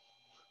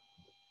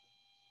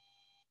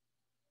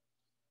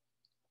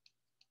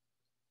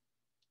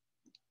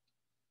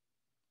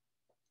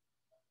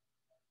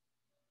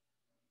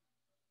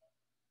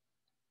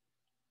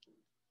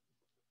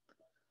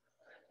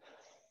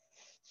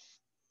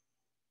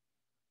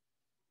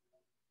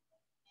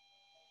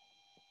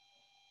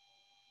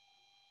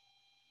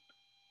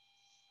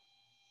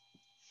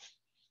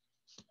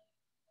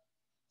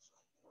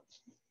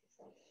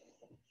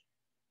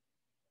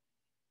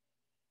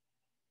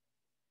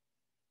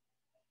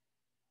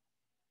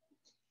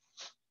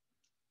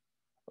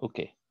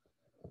 Okay.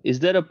 Is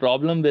there a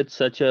problem with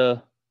such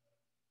a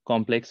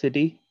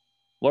complexity?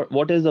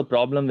 What is the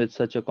problem with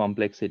such a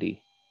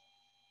complexity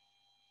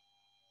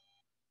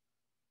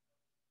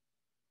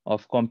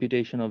of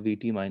computation of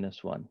Vt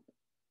minus 1?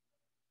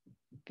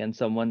 Can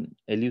someone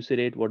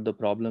elucidate what the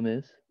problem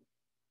is?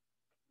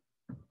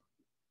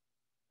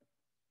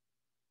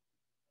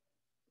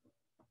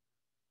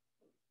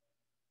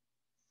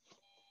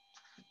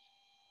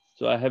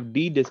 So I have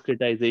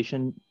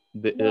de-discretization.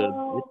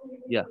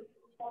 Yeah.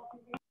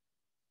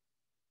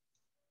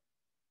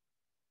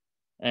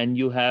 and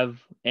you have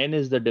n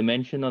is the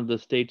dimension of the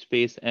state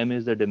space, m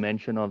is the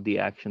dimension of the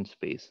action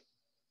space.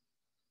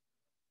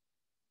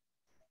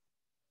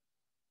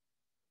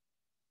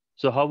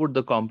 So how would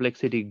the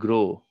complexity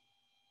grow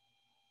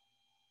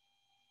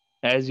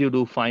as you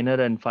do finer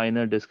and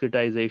finer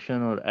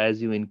discretization, or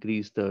as you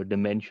increase the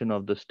dimension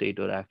of the state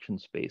or action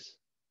space?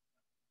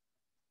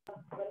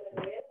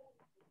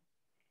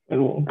 It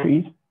will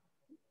increase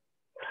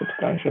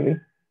substantially.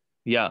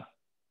 Yeah.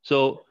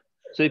 So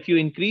if you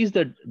increase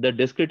the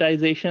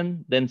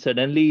discretization, then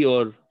suddenly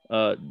your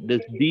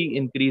this D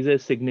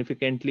increases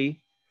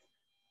significantly.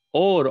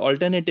 Or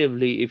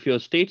alternatively, if your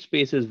state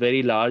space is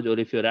very large, or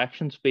if your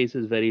action space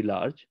is very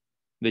large,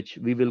 which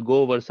we will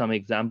go over some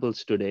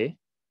examples today,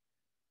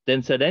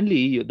 then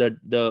suddenly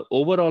the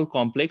overall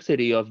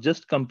complexity of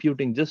just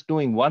computing, just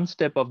doing one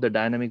step of the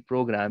dynamic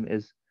program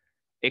is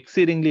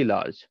exceedingly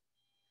large.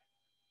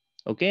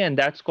 Okay, and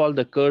that's called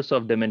the curse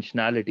of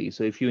dimensionality.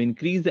 So if you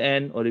increase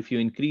n, or if you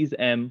increase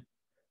m,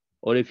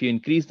 or if you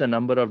increase the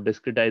number of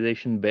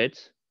discretization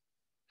bits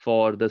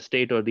for the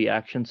state or the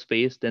action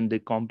space, then the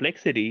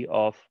complexity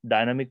of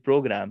dynamic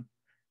program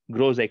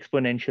grows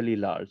exponentially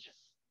large.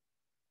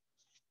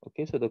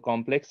 Okay, so the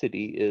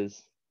complexity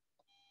is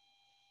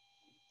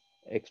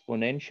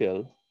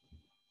exponential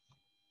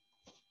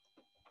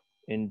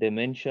in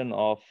dimension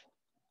of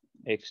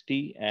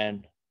xt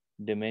and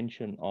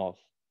dimension of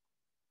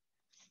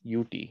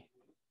ut.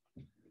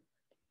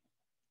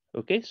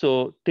 Okay,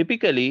 so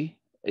typically,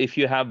 if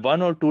you have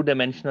one or two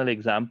dimensional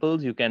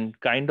examples, you can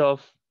kind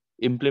of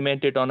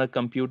implement it on a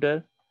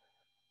computer.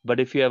 But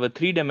if you have a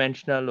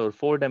three-dimensional or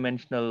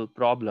four-dimensional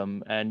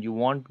problem and you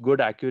want good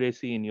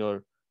accuracy in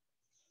your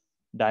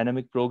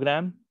dynamic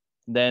program,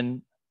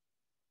 then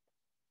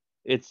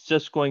it's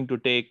just going to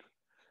take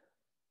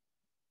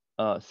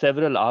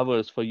several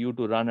hours for you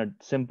to run a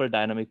simple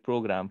dynamic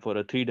program for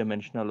a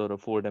three-dimensional or a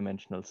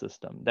four-dimensional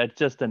system. That's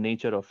just the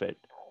nature of it,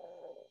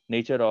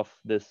 nature of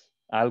this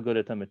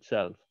algorithm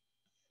itself.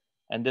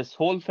 And this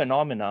whole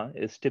phenomena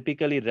is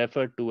typically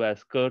referred to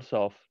as curse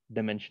of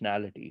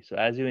dimensionality. So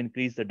as you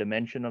increase the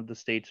dimension of the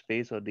state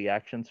space or the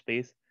action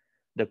space,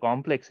 the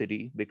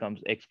complexity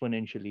becomes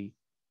exponentially,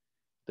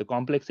 the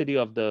complexity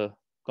of the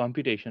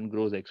computation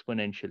grows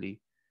exponentially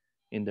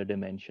in the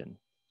dimension.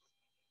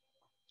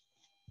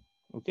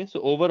 Okay, so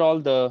overall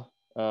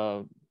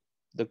the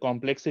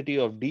complexity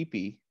of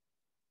DP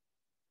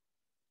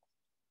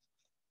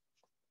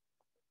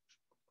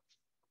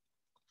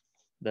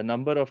the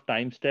number of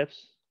time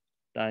steps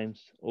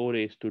times O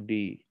raised to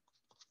D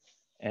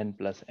n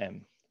plus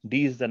m.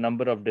 D is the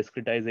number of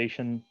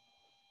discretization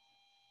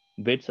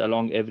bits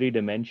along every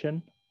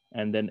dimension,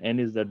 and then n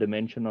is the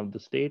dimension of the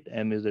state,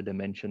 m is the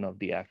dimension of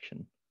the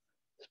action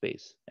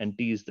space, and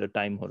t is the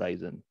time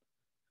horizon.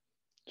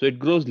 So it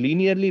grows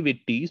linearly with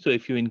t. So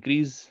if you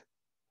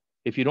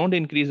don't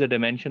increase the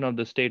dimension of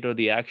the state or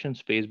the action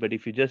space, but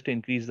if you just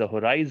increase the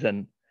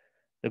horizon,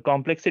 the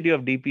complexity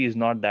of dp is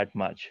not that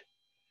much.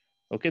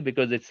 Okay,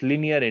 because it's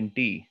linear in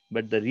t,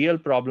 but the real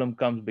problem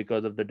comes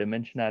because of the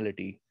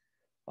dimensionality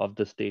of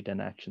the state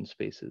and action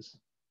spaces.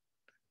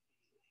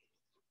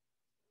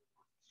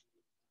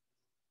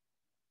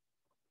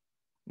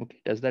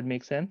 Okay, does that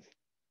make sense?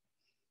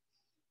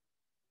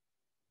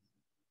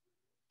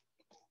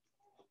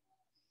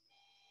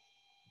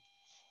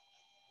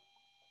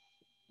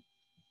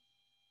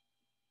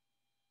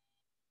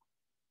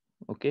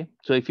 Okay,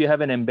 so if you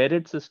have an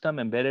embedded system,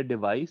 embedded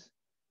device,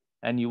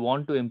 and you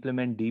want to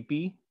implement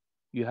DP,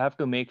 you have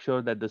to make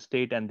sure that the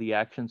state and the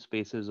action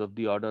space is of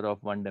the order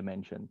of one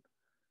dimension.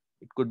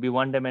 It could be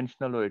one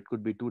dimensional or it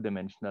could be two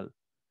dimensional,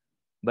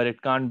 but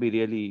it can't be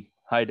really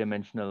high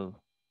dimensional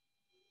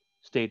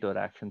state or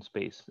action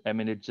space. I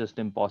mean, it's just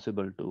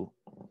impossible to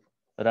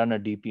run a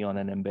DP on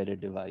an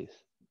embedded device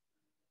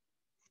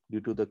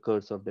due to the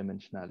curse of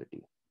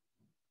dimensionality.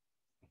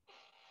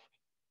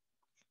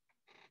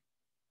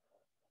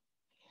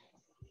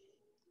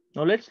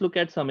 Now let's look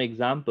at some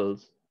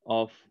examples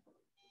of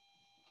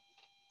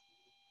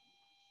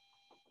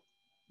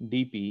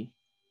DP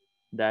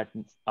that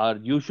are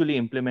usually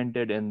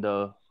implemented in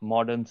the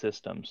modern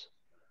systems.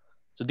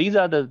 So these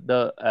are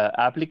the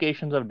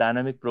applications of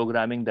dynamic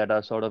programming that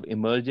are sort of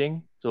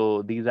emerging.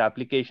 So these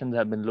applications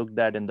have been looked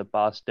at in the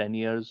past 10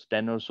 years,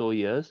 10 or so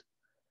years.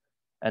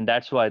 And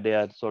that's why they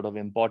are sort of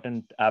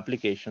important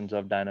applications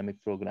of dynamic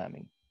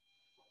programming.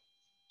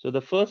 So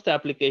the first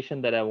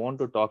application that I want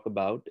to talk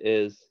about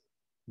is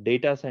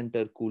data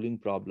center cooling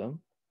problem.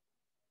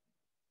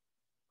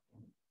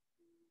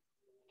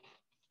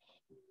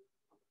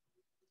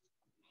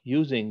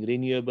 Using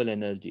renewable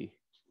energy.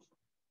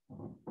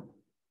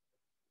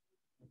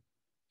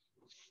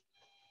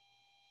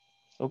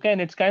 Okay,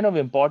 and it's kind of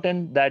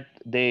important that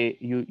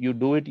you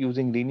do it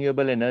using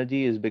renewable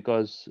energy is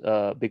because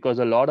a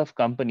lot of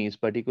companies,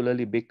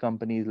 particularly big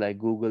companies like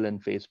Google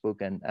and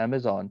Facebook and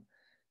Amazon,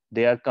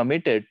 they are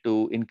committed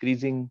to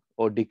increasing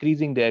or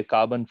decreasing their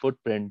carbon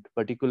footprint,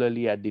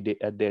 particularly at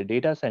their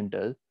data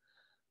centers,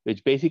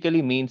 which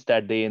basically means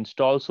that they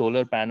install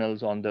solar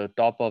panels on the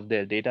top of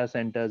their data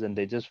centers and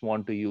they just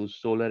want to use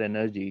solar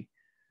energy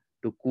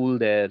to cool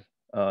their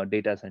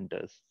data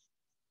centers.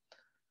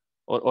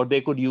 Or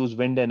they could use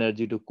wind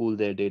energy to cool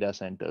their data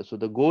center. So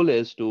the goal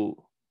is to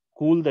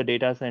cool the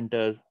data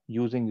center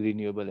using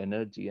renewable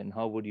energy. And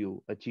how would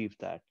you achieve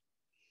that?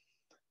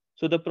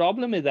 So the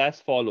problem is as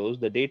follows.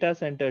 The data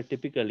center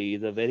typically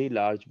is a very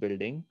large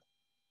building.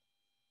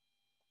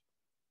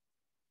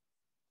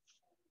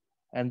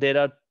 And there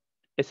are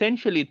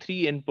essentially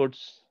three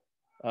inputs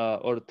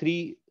or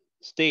three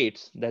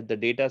states that the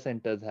data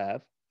centers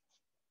have.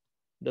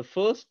 The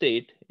first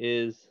state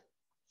is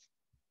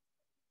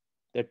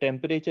the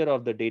temperature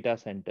of the data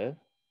center.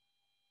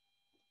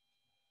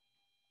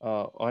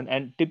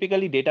 And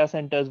typically data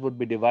centers would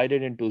be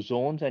divided into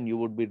zones, and you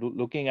would be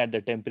looking at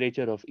the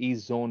temperature of each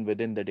zone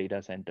within the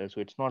data center.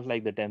 So it's not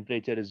like the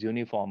temperature is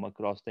uniform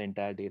across the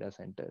entire data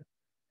center.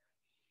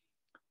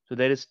 So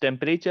there is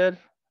temperature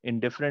in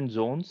different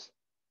zones.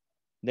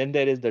 Then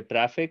there is the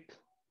traffic,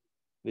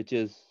 which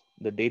is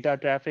the data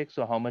traffic.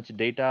 So how much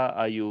data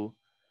are you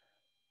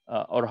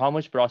or how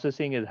much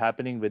processing is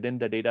happening within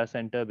the data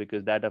center,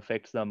 because that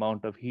affects the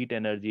amount of heat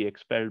energy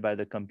expelled by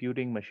the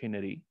computing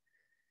machinery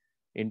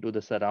into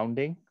the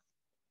surrounding.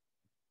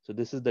 So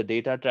this is the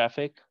data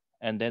traffic.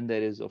 And then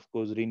there is, of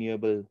course,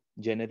 renewable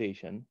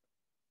generation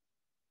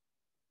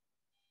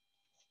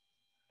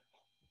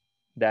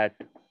that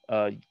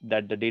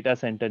that the data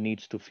center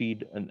needs to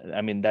feed.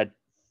 I mean, that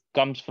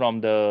comes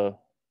from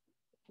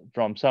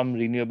some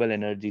renewable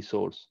energy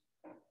source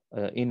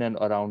in and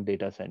around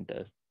data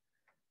center.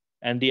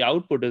 And the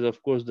output is,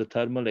 of course, the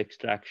thermal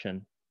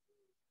extraction,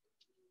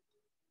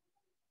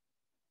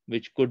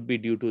 which could be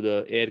due to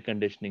the air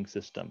conditioning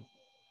system.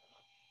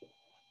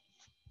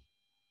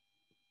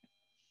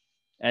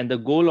 And the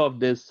goal of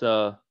this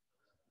data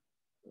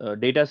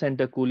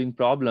center cooling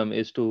problem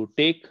is to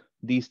take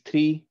these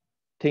three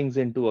things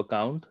into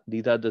account.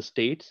 These are the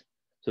states.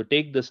 So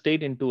take the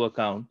state into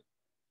account,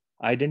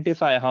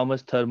 identify how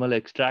much thermal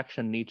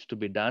extraction needs to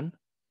be done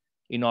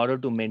in order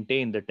to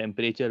maintain the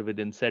temperature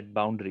within set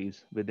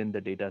boundaries within the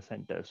data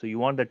center. So you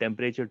want the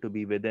temperature to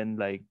be within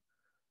like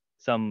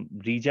some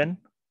region,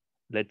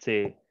 let's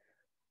say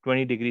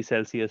 20 degrees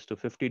Celsius to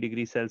 50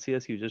 degrees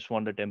Celsius. You just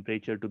want the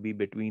temperature to be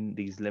between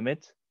these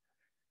limits.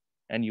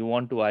 And you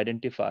want to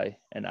identify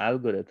an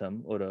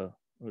algorithm or a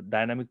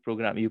dynamic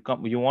program. You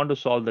want to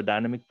solve the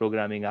dynamic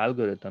programming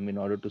algorithm in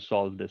order to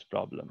solve this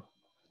problem.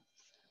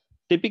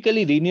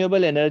 Typically,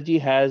 renewable energy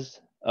has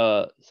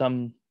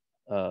some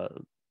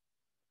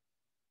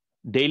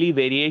daily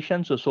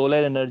variation. So solar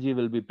energy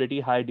will be pretty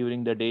high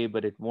during the day,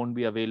 but it won't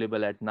be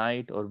available at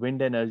night. Or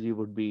wind energy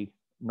would be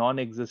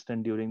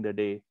non-existent during the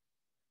day,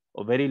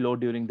 or very low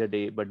during the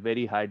day, but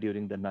very high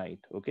during the night.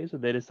 Okay, so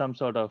there is some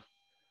sort of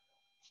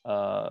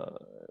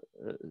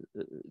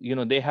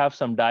they have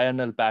some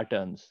diurnal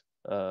patterns,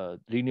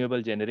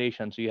 renewable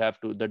generation.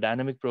 So the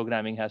dynamic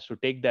programming has to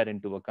take that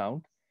into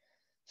account.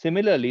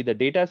 Similarly, the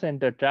data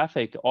center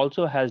traffic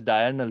also has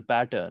diurnal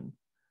pattern.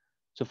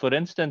 So for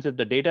instance, if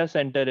the data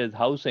center is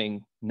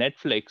housing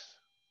Netflix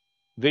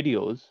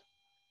videos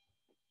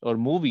or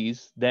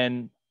movies,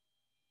 then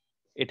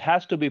it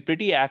has to be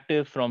pretty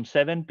active from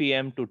 7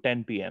 p.m. to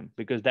 10 p.m.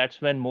 because that's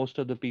when most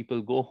of the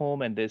people go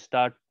home and they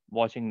start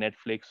watching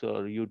Netflix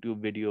or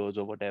YouTube videos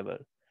or whatever,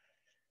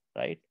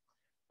 right?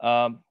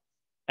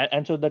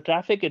 And so the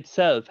traffic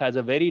itself has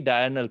a very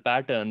diurnal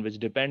pattern, which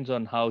depends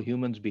on how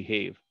humans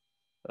behave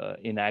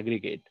in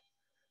aggregate.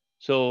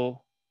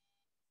 So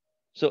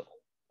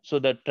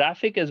the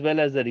traffic as well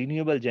as the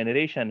renewable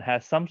generation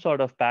has some sort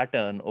of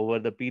pattern over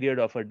the period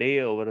of a day,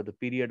 over the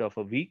period of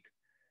a week.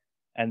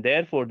 And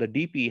therefore, the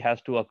DP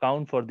has to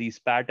account for these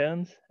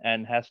patterns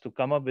and has to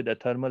come up with a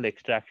thermal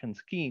extraction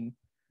scheme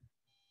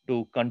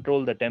to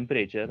control the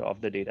temperature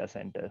of the data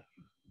center.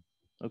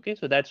 Okay,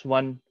 so that's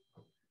one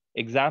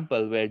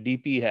example where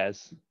DP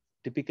has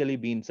typically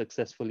been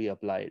successfully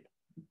applied.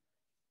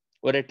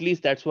 Or at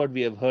least that's what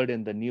we have heard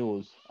in the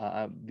news.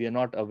 We are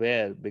not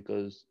aware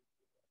because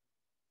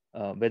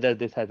whether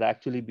this has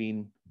actually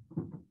been,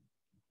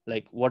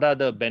 like, what are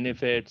the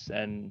benefits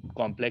and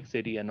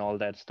complexity and all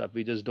that stuff.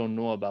 We just don't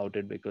know about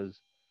it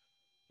because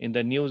in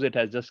the news, it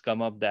has just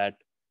come up that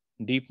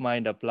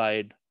DeepMind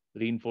applied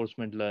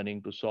reinforcement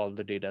learning to solve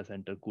the data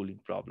center cooling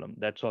problem.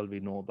 That's all we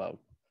know about.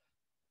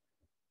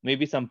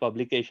 Maybe some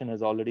publication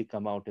has already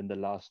come out in the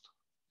last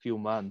few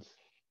months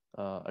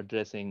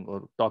addressing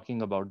or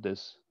talking about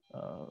this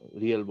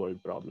real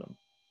world problem.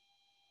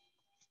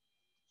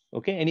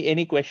 Okay,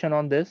 any question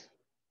on this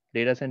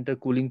data center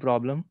cooling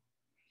problem?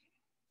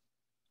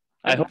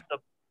 I hope so.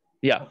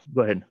 Yeah,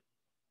 go ahead.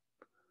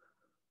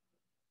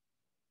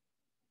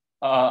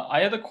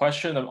 I had a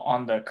question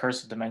on the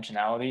curse of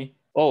dimensionality.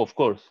 Oh, of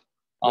course.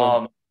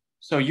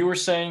 So you were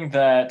saying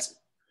that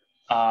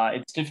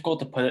it's difficult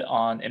to put it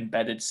on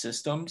embedded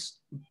systems,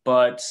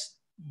 but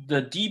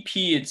the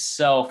DP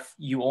itself,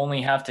 you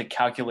only have to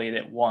calculate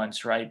it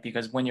once, right?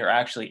 Because when you're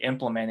actually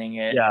implementing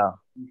it, yeah,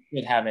 you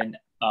should have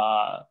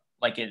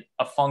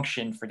a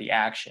function for the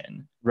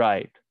action.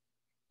 Right.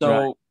 So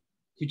right.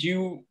 could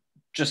you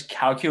just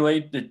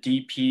calculate the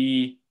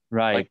DP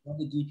Right. Like run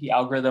the DP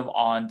algorithm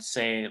on,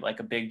 say, like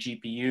a big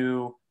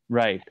GPU.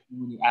 Right.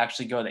 When you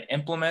actually go to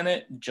implement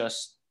it,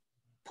 just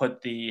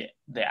put the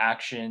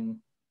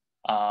action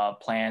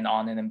plan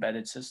on an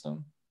embedded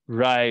system.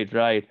 Right.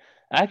 Right.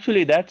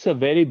 Actually, that's a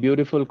very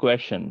beautiful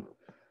question.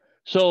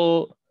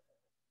 So,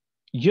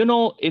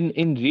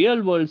 in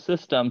real world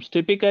systems,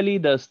 typically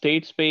the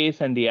state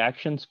space and the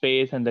action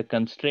space and the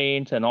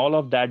constraints and all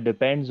of that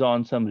depends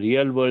on some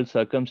real world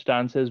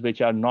circumstances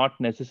which are not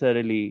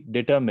necessarily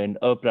determined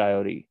a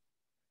priori.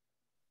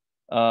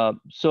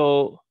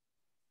 So,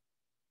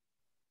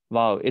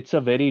 wow, it's a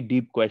very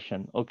deep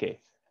question. Okay.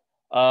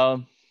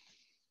 Um,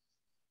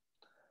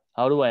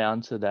 how do I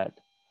answer that?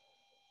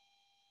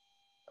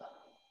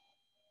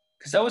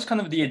 Because that was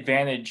kind of the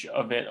advantage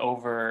of it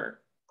over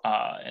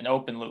an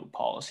open loop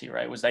policy,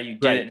 right? Was that you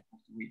Right. didn't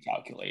have to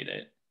recalculate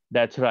it.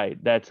 That's right.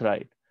 That's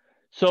right.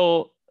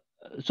 So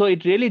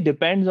it really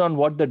depends on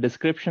what the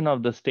description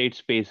of the state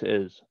space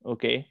is.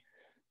 Okay.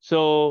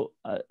 So,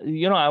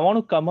 I want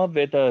to come up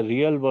with a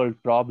real world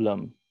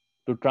problem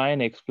to try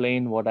and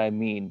explain what I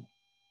mean.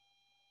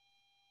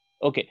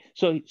 Okay.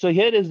 So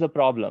here is the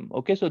problem.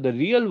 Okay. So the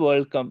real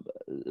world,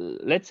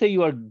 let's say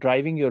you are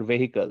driving your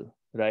vehicle,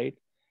 right?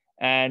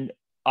 And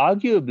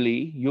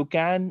arguably, you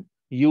can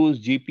use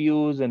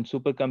GPUs and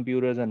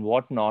supercomputers and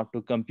whatnot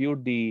to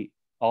compute the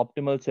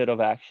optimal set of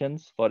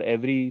actions for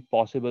every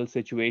possible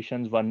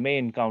situations one may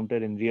encounter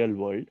in real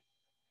world.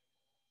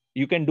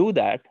 You can do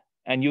that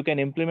and you can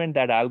implement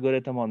that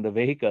algorithm on the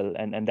vehicle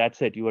and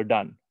that's it, you are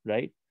done,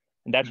 right?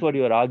 And that's what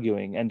you're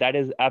arguing. And that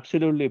is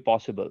absolutely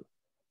possible.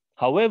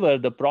 However,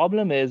 the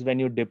problem is when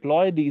you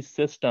deploy these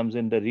systems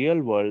in the real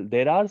world,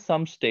 there are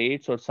some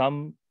states or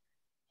some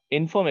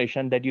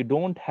information that you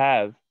don't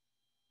have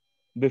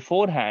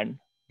beforehand,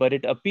 but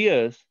it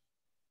appears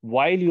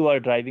while you are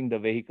driving the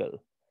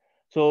vehicle.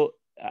 So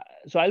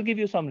I'll give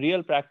you some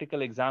real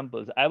practical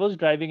examples. I was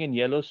driving in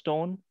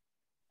Yellowstone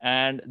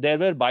and there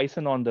were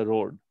bison on the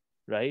road,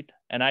 right?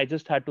 And I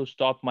just had to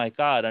stop my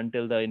car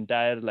until the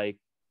entire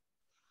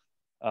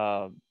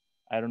uh,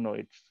 I don't know,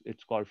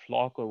 it's called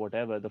flock or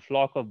whatever. The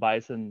flock of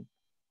bison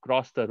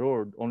crossed the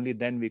road. Only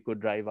then we could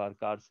drive our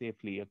car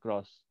safely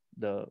across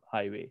the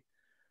highway.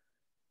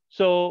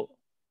 So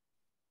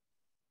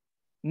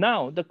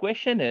now the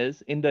question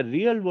is, in the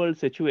real world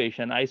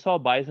situation, I saw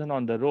bison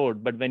on the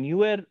road, but when you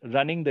were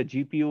running the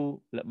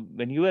GPU,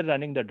 when you were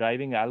running the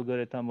driving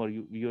algorithm or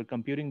you were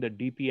computing the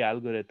DP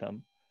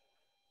algorithm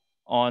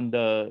on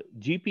the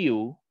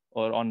GPU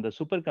or on the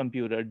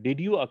supercomputer, did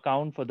you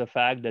account for the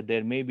fact that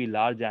there may be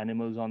large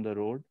animals on the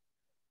road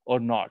or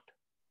not,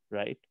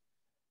 right?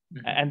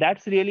 And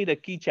that's really the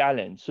key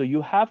challenge. So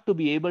you have to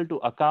be able to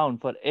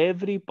account for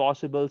every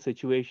possible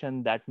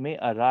situation that may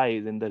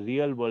arise in the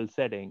real world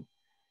setting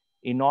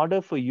in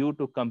order for you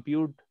to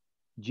compute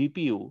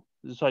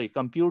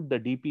compute the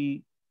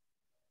DP,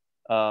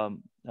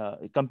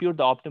 compute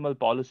the optimal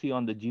policy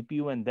on the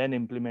GPU and then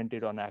implement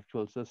it on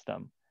actual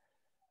system.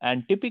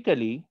 And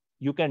typically,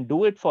 you can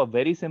do it for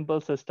very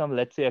simple system,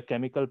 let's say a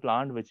chemical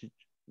plant,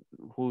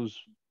 whose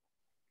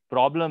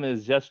problem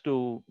is just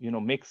to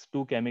mix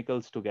two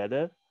chemicals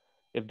together.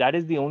 If that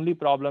is the only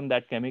problem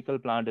that chemical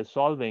plant is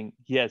solving,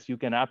 yes, you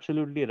can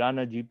absolutely run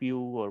a GPU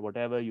or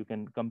whatever. You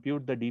can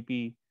compute the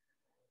DP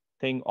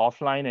thing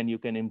offline and you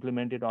can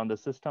implement it on the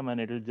system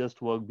and it'll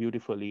just work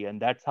beautifully. And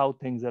that's how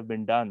things have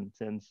been done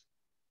since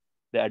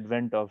the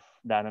advent of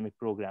dynamic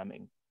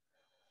programming.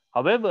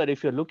 However,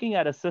 if you're looking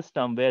at a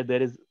system where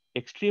there is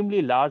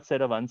extremely large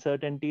set of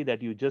uncertainty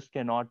that you just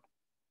cannot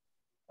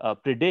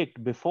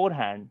predict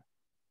beforehand,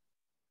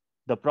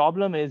 the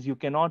problem is you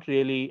cannot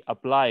really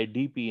apply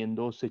DP in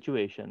those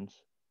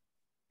situations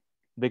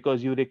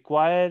because you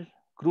require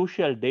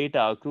crucial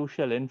data,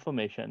 crucial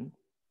information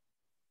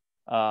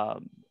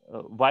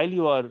while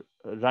you are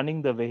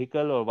running the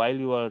vehicle or while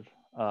you are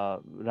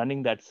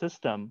running that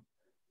system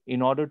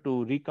in order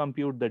to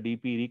recompute the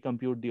DP,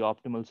 recompute the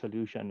optimal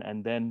solution,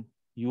 and then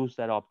use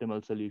that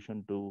optimal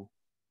solution to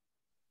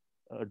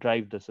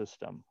drive the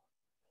system,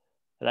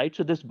 right?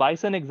 So this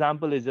bison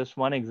example is just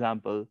one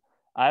example.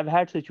 I've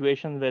had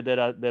situations where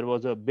there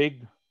was a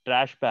big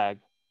trash bag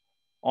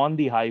on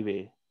the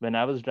highway when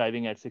I was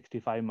driving at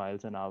 65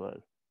 miles an hour.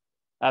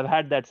 I've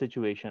had that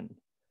situation.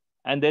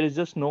 And there is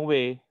just no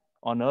way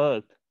on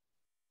earth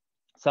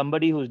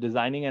somebody who's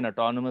designing an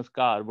autonomous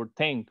car would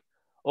think,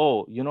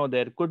 oh,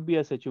 there could be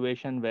a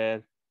situation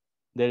where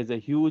there is a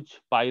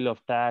huge pile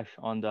of trash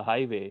on the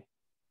highway,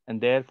 and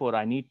therefore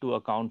I need to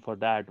account for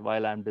that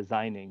while I'm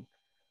designing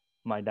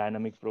my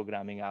dynamic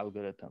programming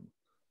algorithm.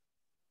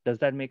 Does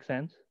that make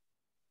sense?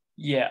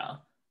 Yeah.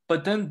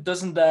 But then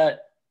doesn't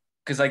that,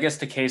 because I guess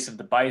the case of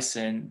the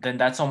bison, then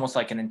that's almost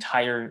like an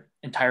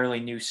entirely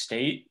new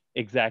state.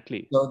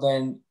 Exactly. So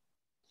then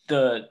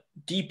the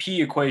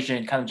DP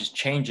equation kind of just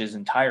changes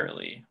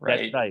entirely,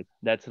 right? That's right.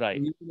 That's right.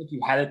 Even if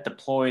you had it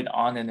deployed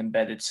on an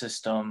embedded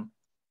system,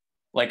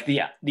 like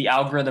the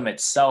algorithm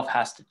itself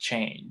has to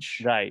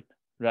change. Right.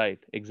 Right.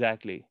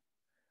 Exactly.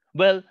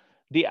 Well,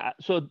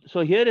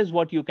 so here is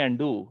what you can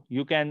do.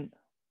 You can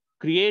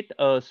create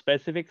a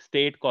specific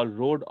state called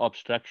road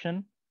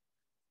obstruction.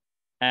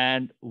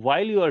 And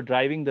while you are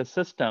driving the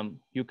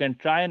system, you can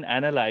try and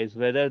analyze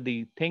whether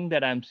the thing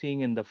that I'm seeing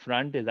in the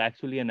front is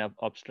actually an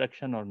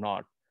obstruction or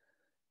not.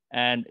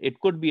 And it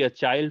could be a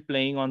child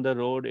playing on the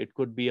road. It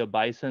could be a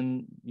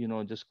bison,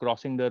 just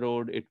crossing the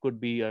road. It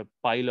could be a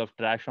pile of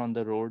trash on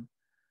the road,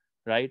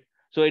 right?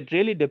 So it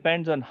really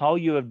depends on how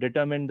you have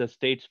determined the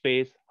state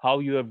space, how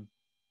you have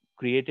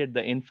created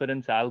the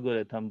inference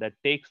algorithm that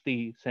takes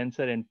the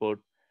sensor input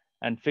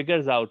and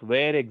figures out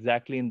where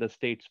exactly in the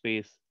state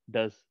space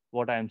does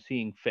what I'm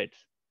seeing fits.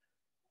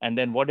 And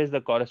then what is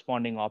the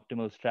corresponding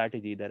optimal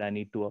strategy that I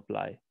need to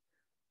apply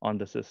on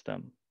the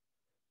system.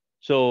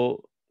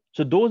 So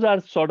those are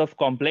sort of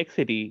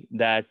complexity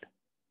that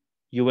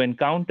you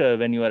encounter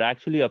when you are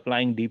actually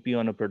applying DP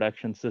on a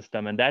production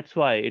system. And that's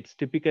why it's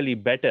typically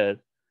better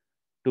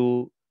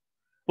to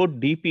put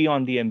DP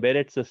on the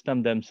embedded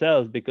system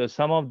themselves, because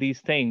some of these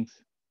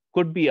things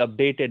could be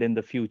updated in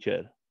the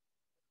future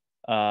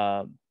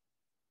uh,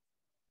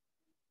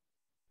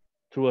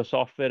 through a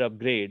software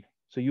upgrade.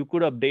 So you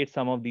could update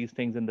some of these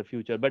things in the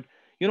future. But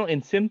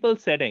in simple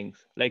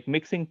settings like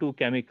mixing two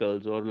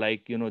chemicals, or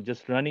like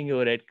just running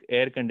your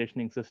air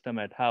conditioning system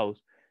at house,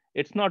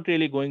 it's not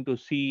really going to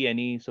see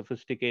any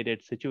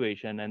sophisticated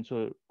situation. And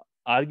so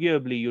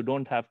arguably you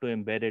don't have to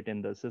embed it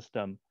in the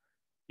system.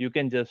 You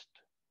can just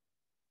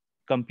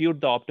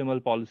compute the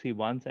optimal policy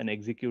once and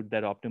execute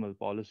that optimal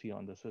policy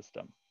on the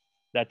system.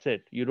 That's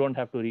it. You don't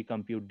have to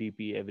recompute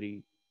DP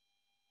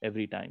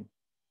every time.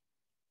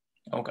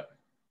 Okay.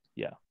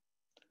 Yeah.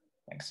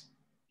 Thanks.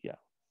 Yeah,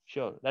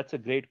 sure. That's a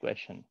great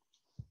question.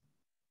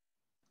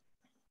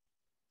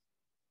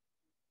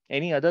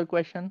 Any other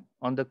question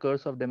on the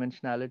curse of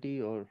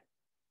dimensionality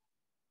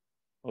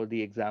or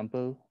the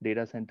example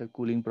data center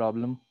cooling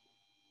problem?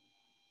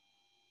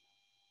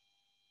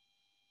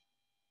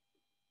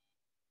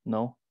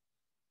 No?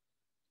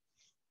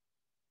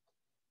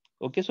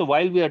 Okay, so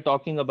while we are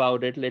talking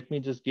about it, let me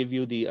just give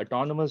you the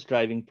autonomous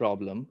driving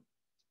problem.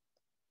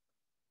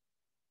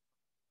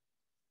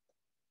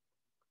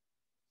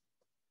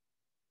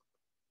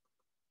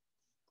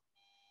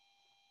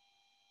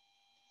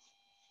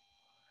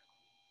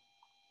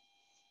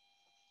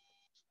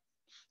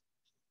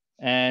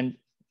 And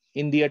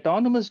in the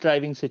autonomous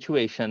driving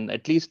situation,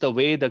 at least the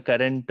way the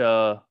current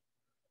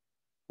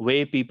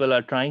way people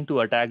are trying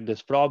to attack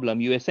this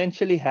problem, you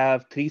essentially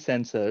have three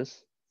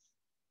sensors.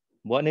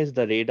 One is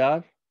the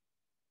radar,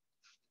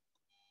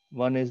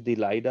 one is the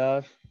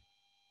LiDAR,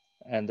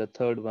 and the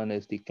third one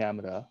is the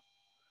camera.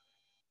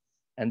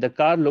 And the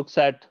car looks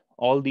at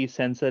all these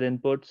sensor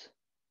inputs,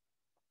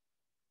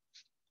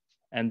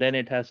 and then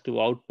it has to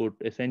output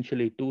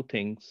essentially two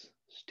things: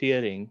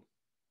 steering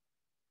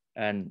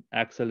and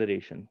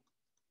acceleration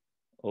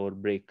or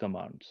brake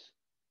commands.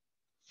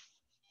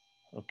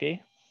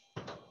 Okay.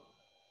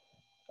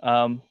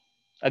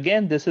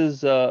 Again, this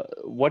is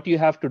what you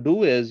have to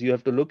do is you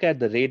have to look at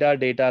the radar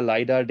data,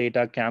 LiDAR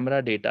data,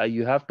 camera data.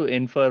 You have to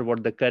infer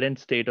what the current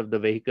state of the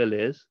vehicle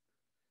is.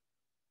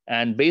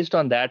 And based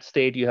on that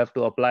state, you have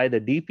to apply the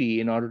DP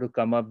in order to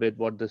come up with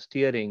what the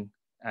steering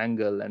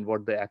angle and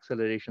what the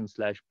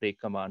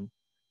acceleration/brake command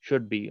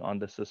should be on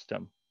the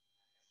system.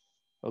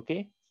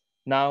 Okay.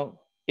 Now,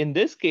 in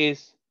this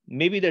case,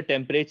 maybe the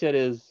temperature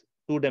is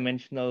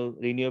two-dimensional,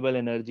 renewable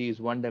energy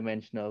is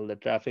one-dimensional, the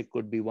traffic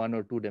could be one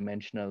or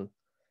two-dimensional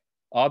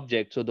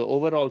object. So the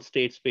overall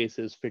state space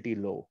is pretty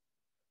low.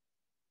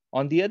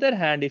 On the other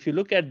hand, if you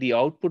look at the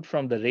output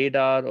from the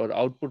radar or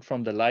output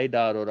from the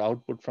LiDAR or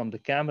output from the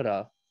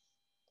camera,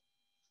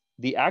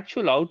 the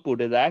actual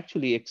output is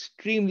actually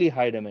extremely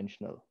high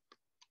dimensional.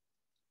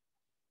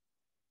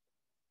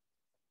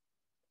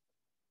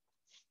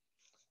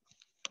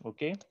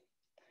 Okay.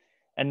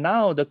 And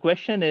now the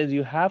question is,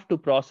 you have to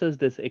process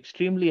this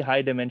extremely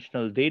high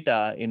dimensional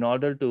data in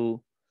order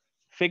to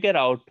figure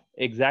out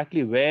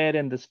exactly where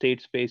in the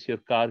state space your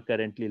car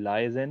currently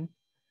lies in.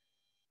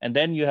 And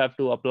then you have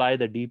to apply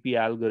the DP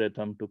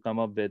algorithm to come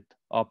up with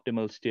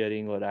optimal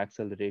steering or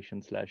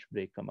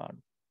acceleration/brake command.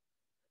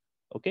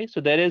 Okay, so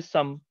there is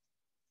some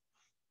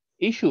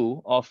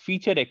issue of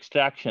feature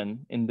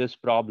extraction in this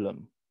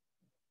problem.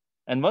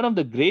 And one of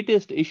the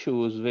greatest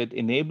issues with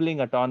enabling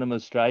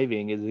autonomous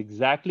driving is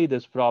exactly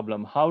this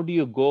problem. How do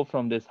you go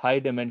from this high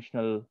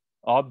dimensional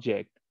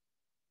object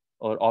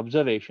or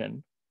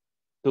observation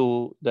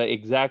to the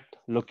exact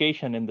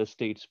location in the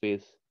state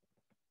space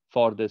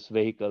for this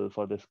vehicle,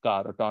 for this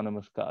car,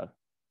 autonomous car?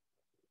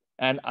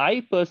 And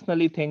I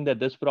personally think that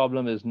this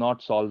problem is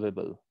not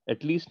solvable,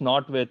 at least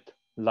not with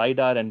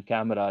LiDAR and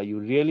camera. You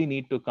really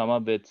need to come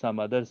up with some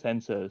other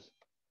sensors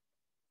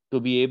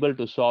to be able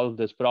to solve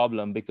this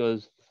problem,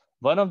 because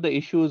one of the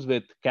issues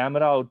with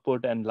camera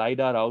output and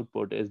LiDAR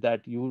output is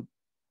that you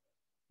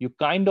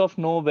kind of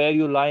know where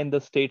you lie in the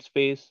state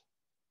space,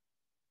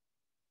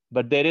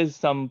 but there is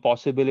some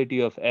possibility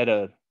of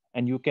error,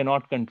 and you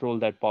cannot control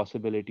that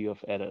possibility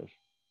of error.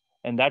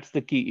 And that's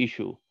the key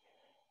issue.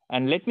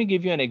 And let me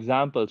give you an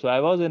example. So I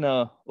was in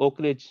I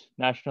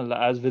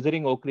was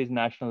visiting Oak Ridge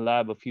National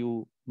Lab a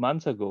few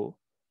months ago.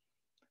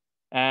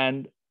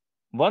 And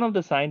one of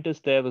the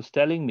scientists there was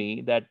telling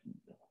me that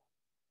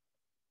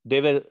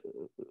they were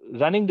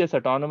running this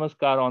autonomous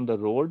car on the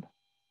road.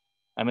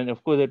 I mean,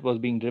 of course, it was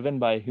being driven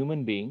by a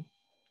human being.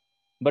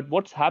 But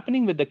what's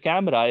happening with the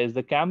camera is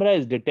the camera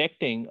is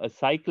detecting a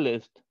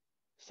cyclist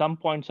some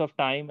points of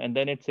time, and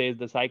then it says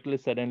the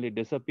cyclist suddenly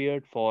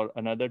disappeared for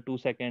another 2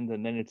 seconds,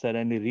 and then it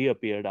suddenly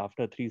reappeared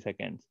after 3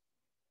 seconds.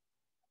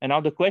 And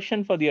now the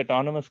question for the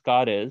autonomous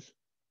car is,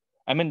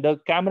 I mean, the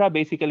camera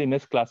basically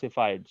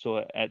misclassified.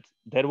 So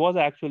there was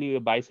actually a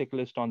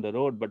bicyclist on the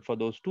road, but for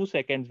those 2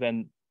 seconds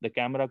when the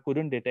camera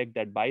couldn't detect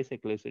that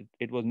bicyclist,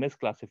 it was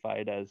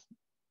misclassified as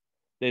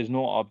there's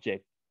no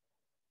object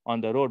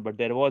on the road, but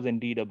there was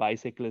indeed a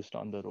bicyclist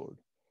on the road.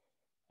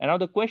 And now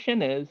the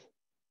question is,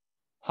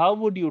 how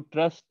would you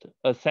trust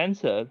a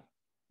sensor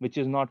which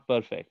is not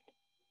perfect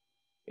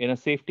in a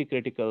safety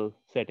critical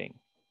setting?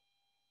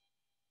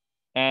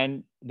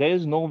 And there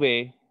is no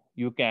way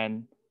you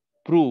can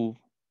prove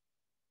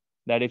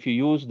that if you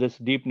use this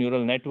deep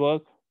neural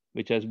network,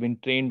 which has been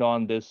trained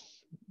on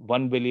this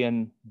 1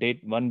 billion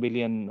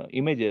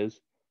images,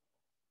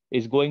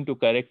 is going to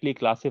correctly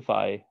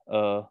classify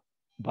a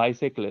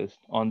bicyclist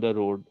on the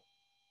road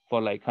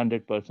for like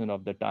 100%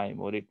 of the time,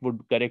 or it would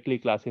correctly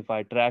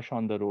classify trash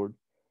on the road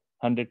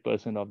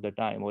 100% of the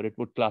time, or it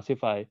would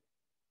classify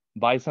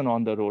bison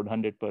on the road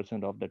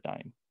 100% of the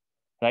time,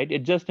 right?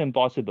 It's just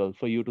impossible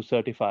for you to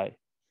certify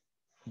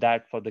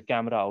that for the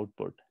camera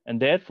output.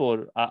 And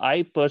therefore,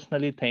 I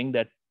personally think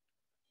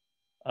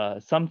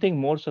that something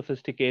more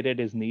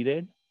sophisticated is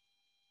needed,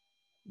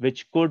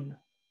 which could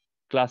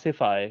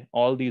classify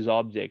all these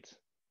objects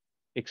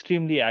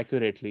extremely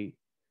accurately,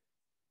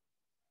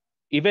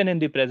 even in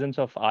the presence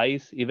of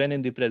ice, even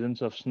in the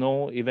presence of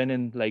snow, even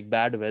in like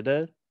bad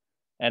weather.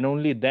 And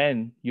only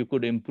then you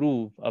could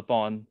improve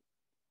upon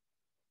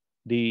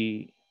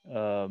the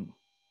current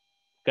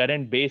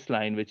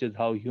baseline, which is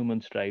how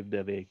humans drive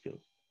their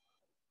vehicles.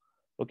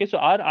 Okay, so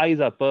our eyes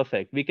are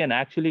perfect. We can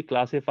actually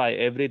classify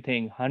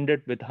everything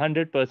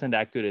 100%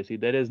 accuracy.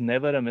 There is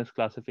never a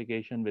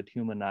misclassification with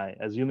human eye,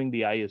 assuming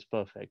the eye is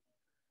perfect.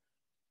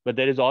 But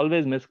there is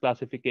always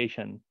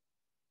misclassification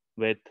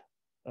with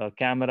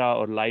camera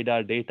or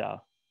LiDAR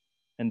data.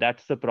 And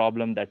that's the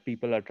problem that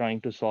people are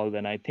trying to solve.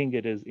 And I think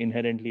it is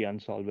inherently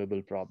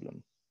unsolvable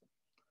problem.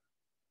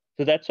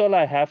 So that's all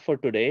I have for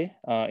today.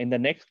 In the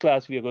next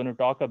class, we are going to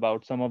talk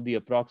about some of the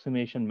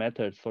approximation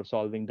methods for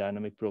solving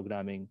dynamic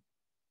programming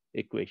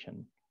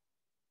equation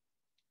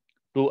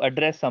to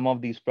address some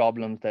of these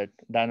problems, that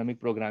dynamic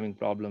programming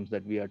problems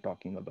that we are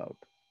talking about.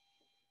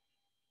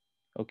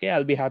 Okay,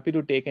 I'll be happy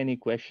to take any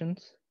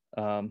questions.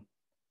 And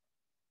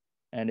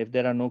if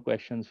there are no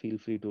questions, feel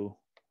free to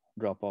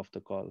drop off the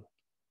call.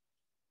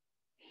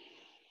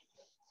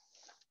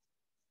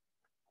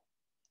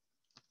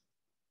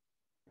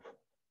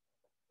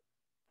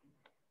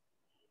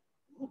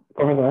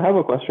 Professor, I have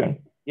a question.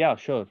 Yeah,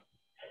 sure.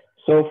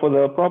 So for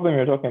the problem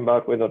you're talking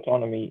about with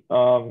autonomy,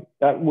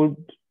 that would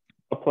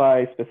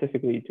apply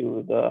specifically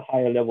to the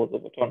higher levels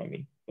of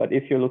autonomy. But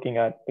if you're looking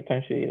at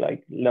potentially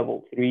like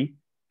level 3,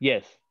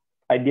 yes,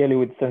 ideally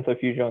with sensor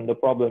fusion, the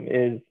problem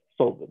is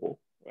solvable,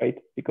 right?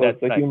 Because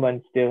that's the right.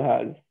 human still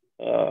has,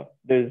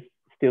 there's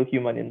still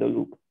human in the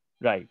loop.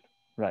 Right,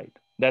 right.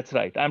 That's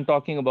right. I'm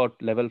talking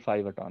about level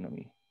 5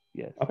 autonomy.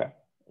 Yes. Okay.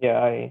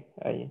 Yeah,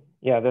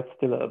 yeah, that's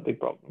still a big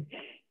problem.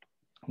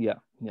 Yeah,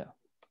 yeah.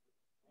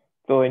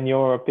 So in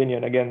your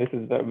opinion, again, this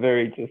is a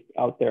very just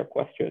out there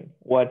question.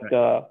 What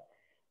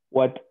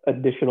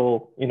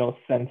additional,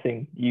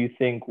 sensing do you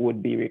think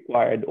would be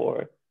required,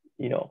 or,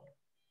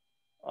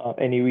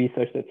 any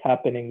research that's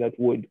happening that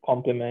would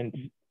complement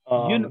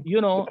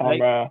the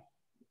camera?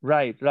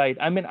 Like, right.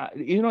 I mean,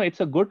 it's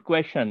a good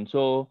question.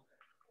 So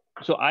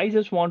I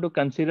just want to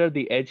consider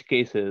the edge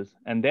cases,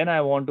 and then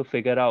I want to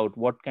figure out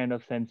what kind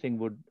of sensing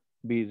would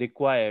be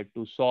required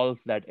to solve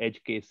that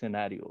edge case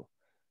scenario.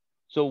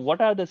 So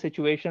what are the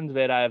situations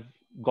where I've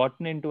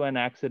gotten into an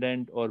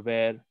accident or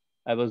where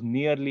I was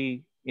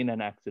nearly in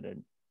an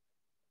accident?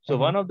 So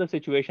one of the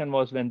situation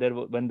was when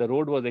the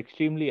road was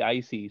extremely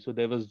icy, so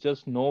there was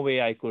just no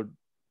way I could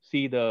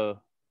see the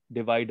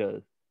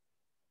divider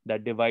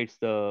that divides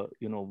the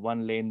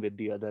one lane with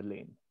the other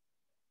lane.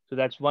 So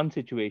that's one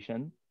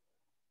situation.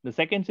 The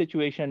second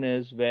situation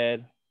is where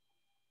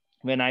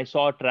when I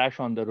saw trash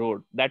on the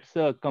road, that's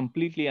a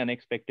completely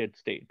unexpected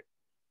state.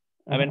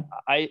 I mean,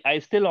 I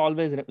still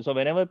always, so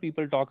whenever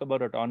people talk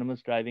about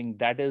autonomous driving,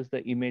 that is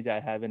the image I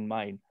have in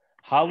mind.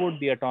 How would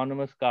the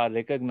autonomous car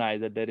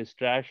recognize that there is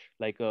trash,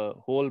 like a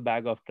whole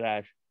bag of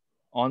trash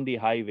on the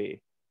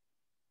highway,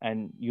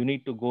 and you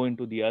need to go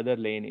into the other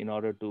lane in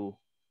order to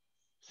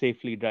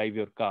safely drive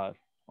your car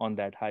on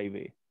that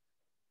highway?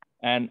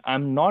 And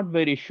I'm not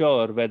very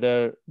sure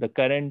whether the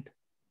current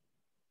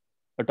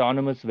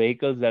autonomous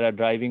vehicles that are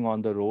driving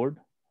on the road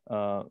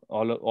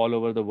all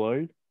over the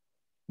world,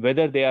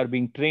 whether they are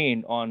being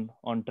trained on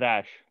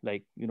trash,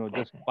 like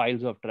just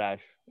piles of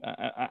trash.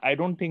 I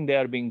don't think they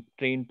are being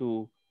trained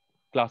to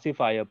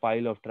classify a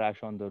pile of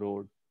trash on the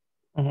road.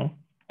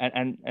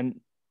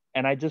 And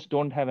I just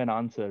don't have an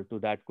answer to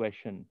that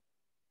question.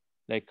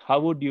 Like, how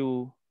would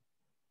you?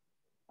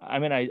 I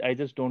mean, I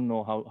just don't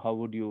know how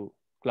would you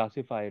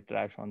classify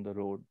trash on the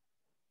road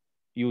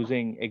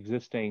using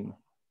existing,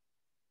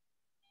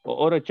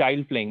 or a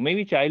child playing.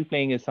 Maybe child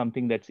playing is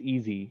something that's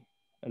easy,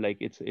 like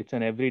it's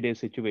an everyday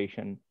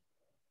situation.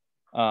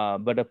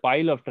 But a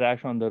pile of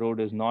trash on the road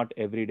is not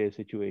everyday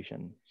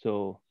situation.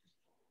 So,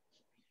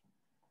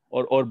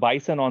 or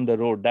bison on the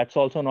road, that's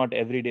also not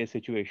everyday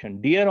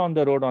situation. Deer on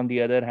the road, on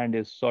the other hand,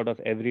 is sort of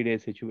everyday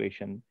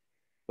situation.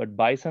 But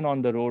bison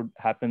on the road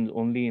happens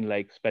only in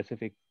like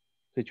specific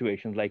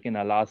situations, like in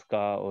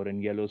Alaska or in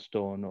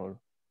Yellowstone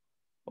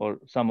or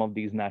some of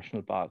these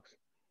national parks.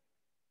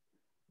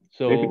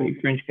 So basically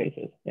fringe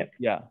cases.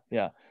 Yeah.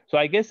 yeah. So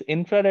I guess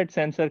infrared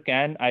sensor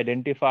can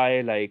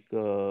identify like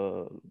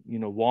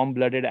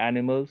warm-blooded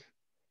animals.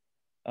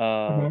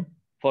 For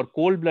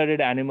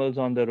cold-blooded animals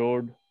on the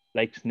road,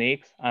 like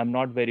snakes, I'm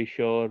not very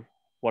sure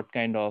what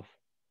kind of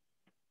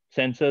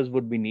sensors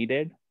would be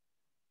needed.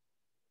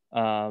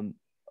 And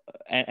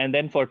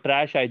then for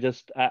trash, I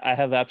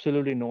have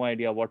absolutely no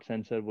idea what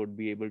sensor would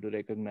be able to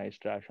recognize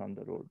trash on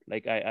the road.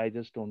 Like I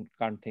just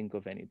can't think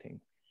of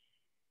anything.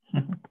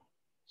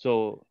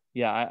 So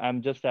yeah,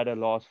 I'm just at a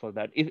loss for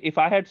that. If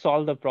I had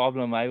solved the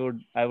problem, I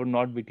would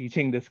not be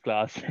teaching this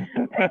class.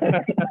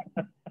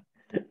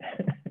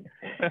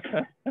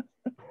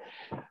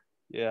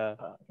 Yeah.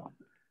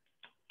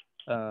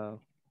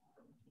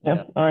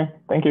 Yeah. All right.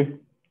 Thank you.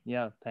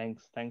 Yeah.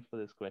 Thanks for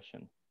this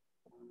question.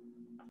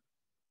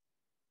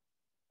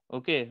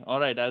 Okay. All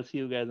right. I'll see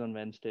you guys on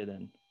Wednesday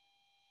then.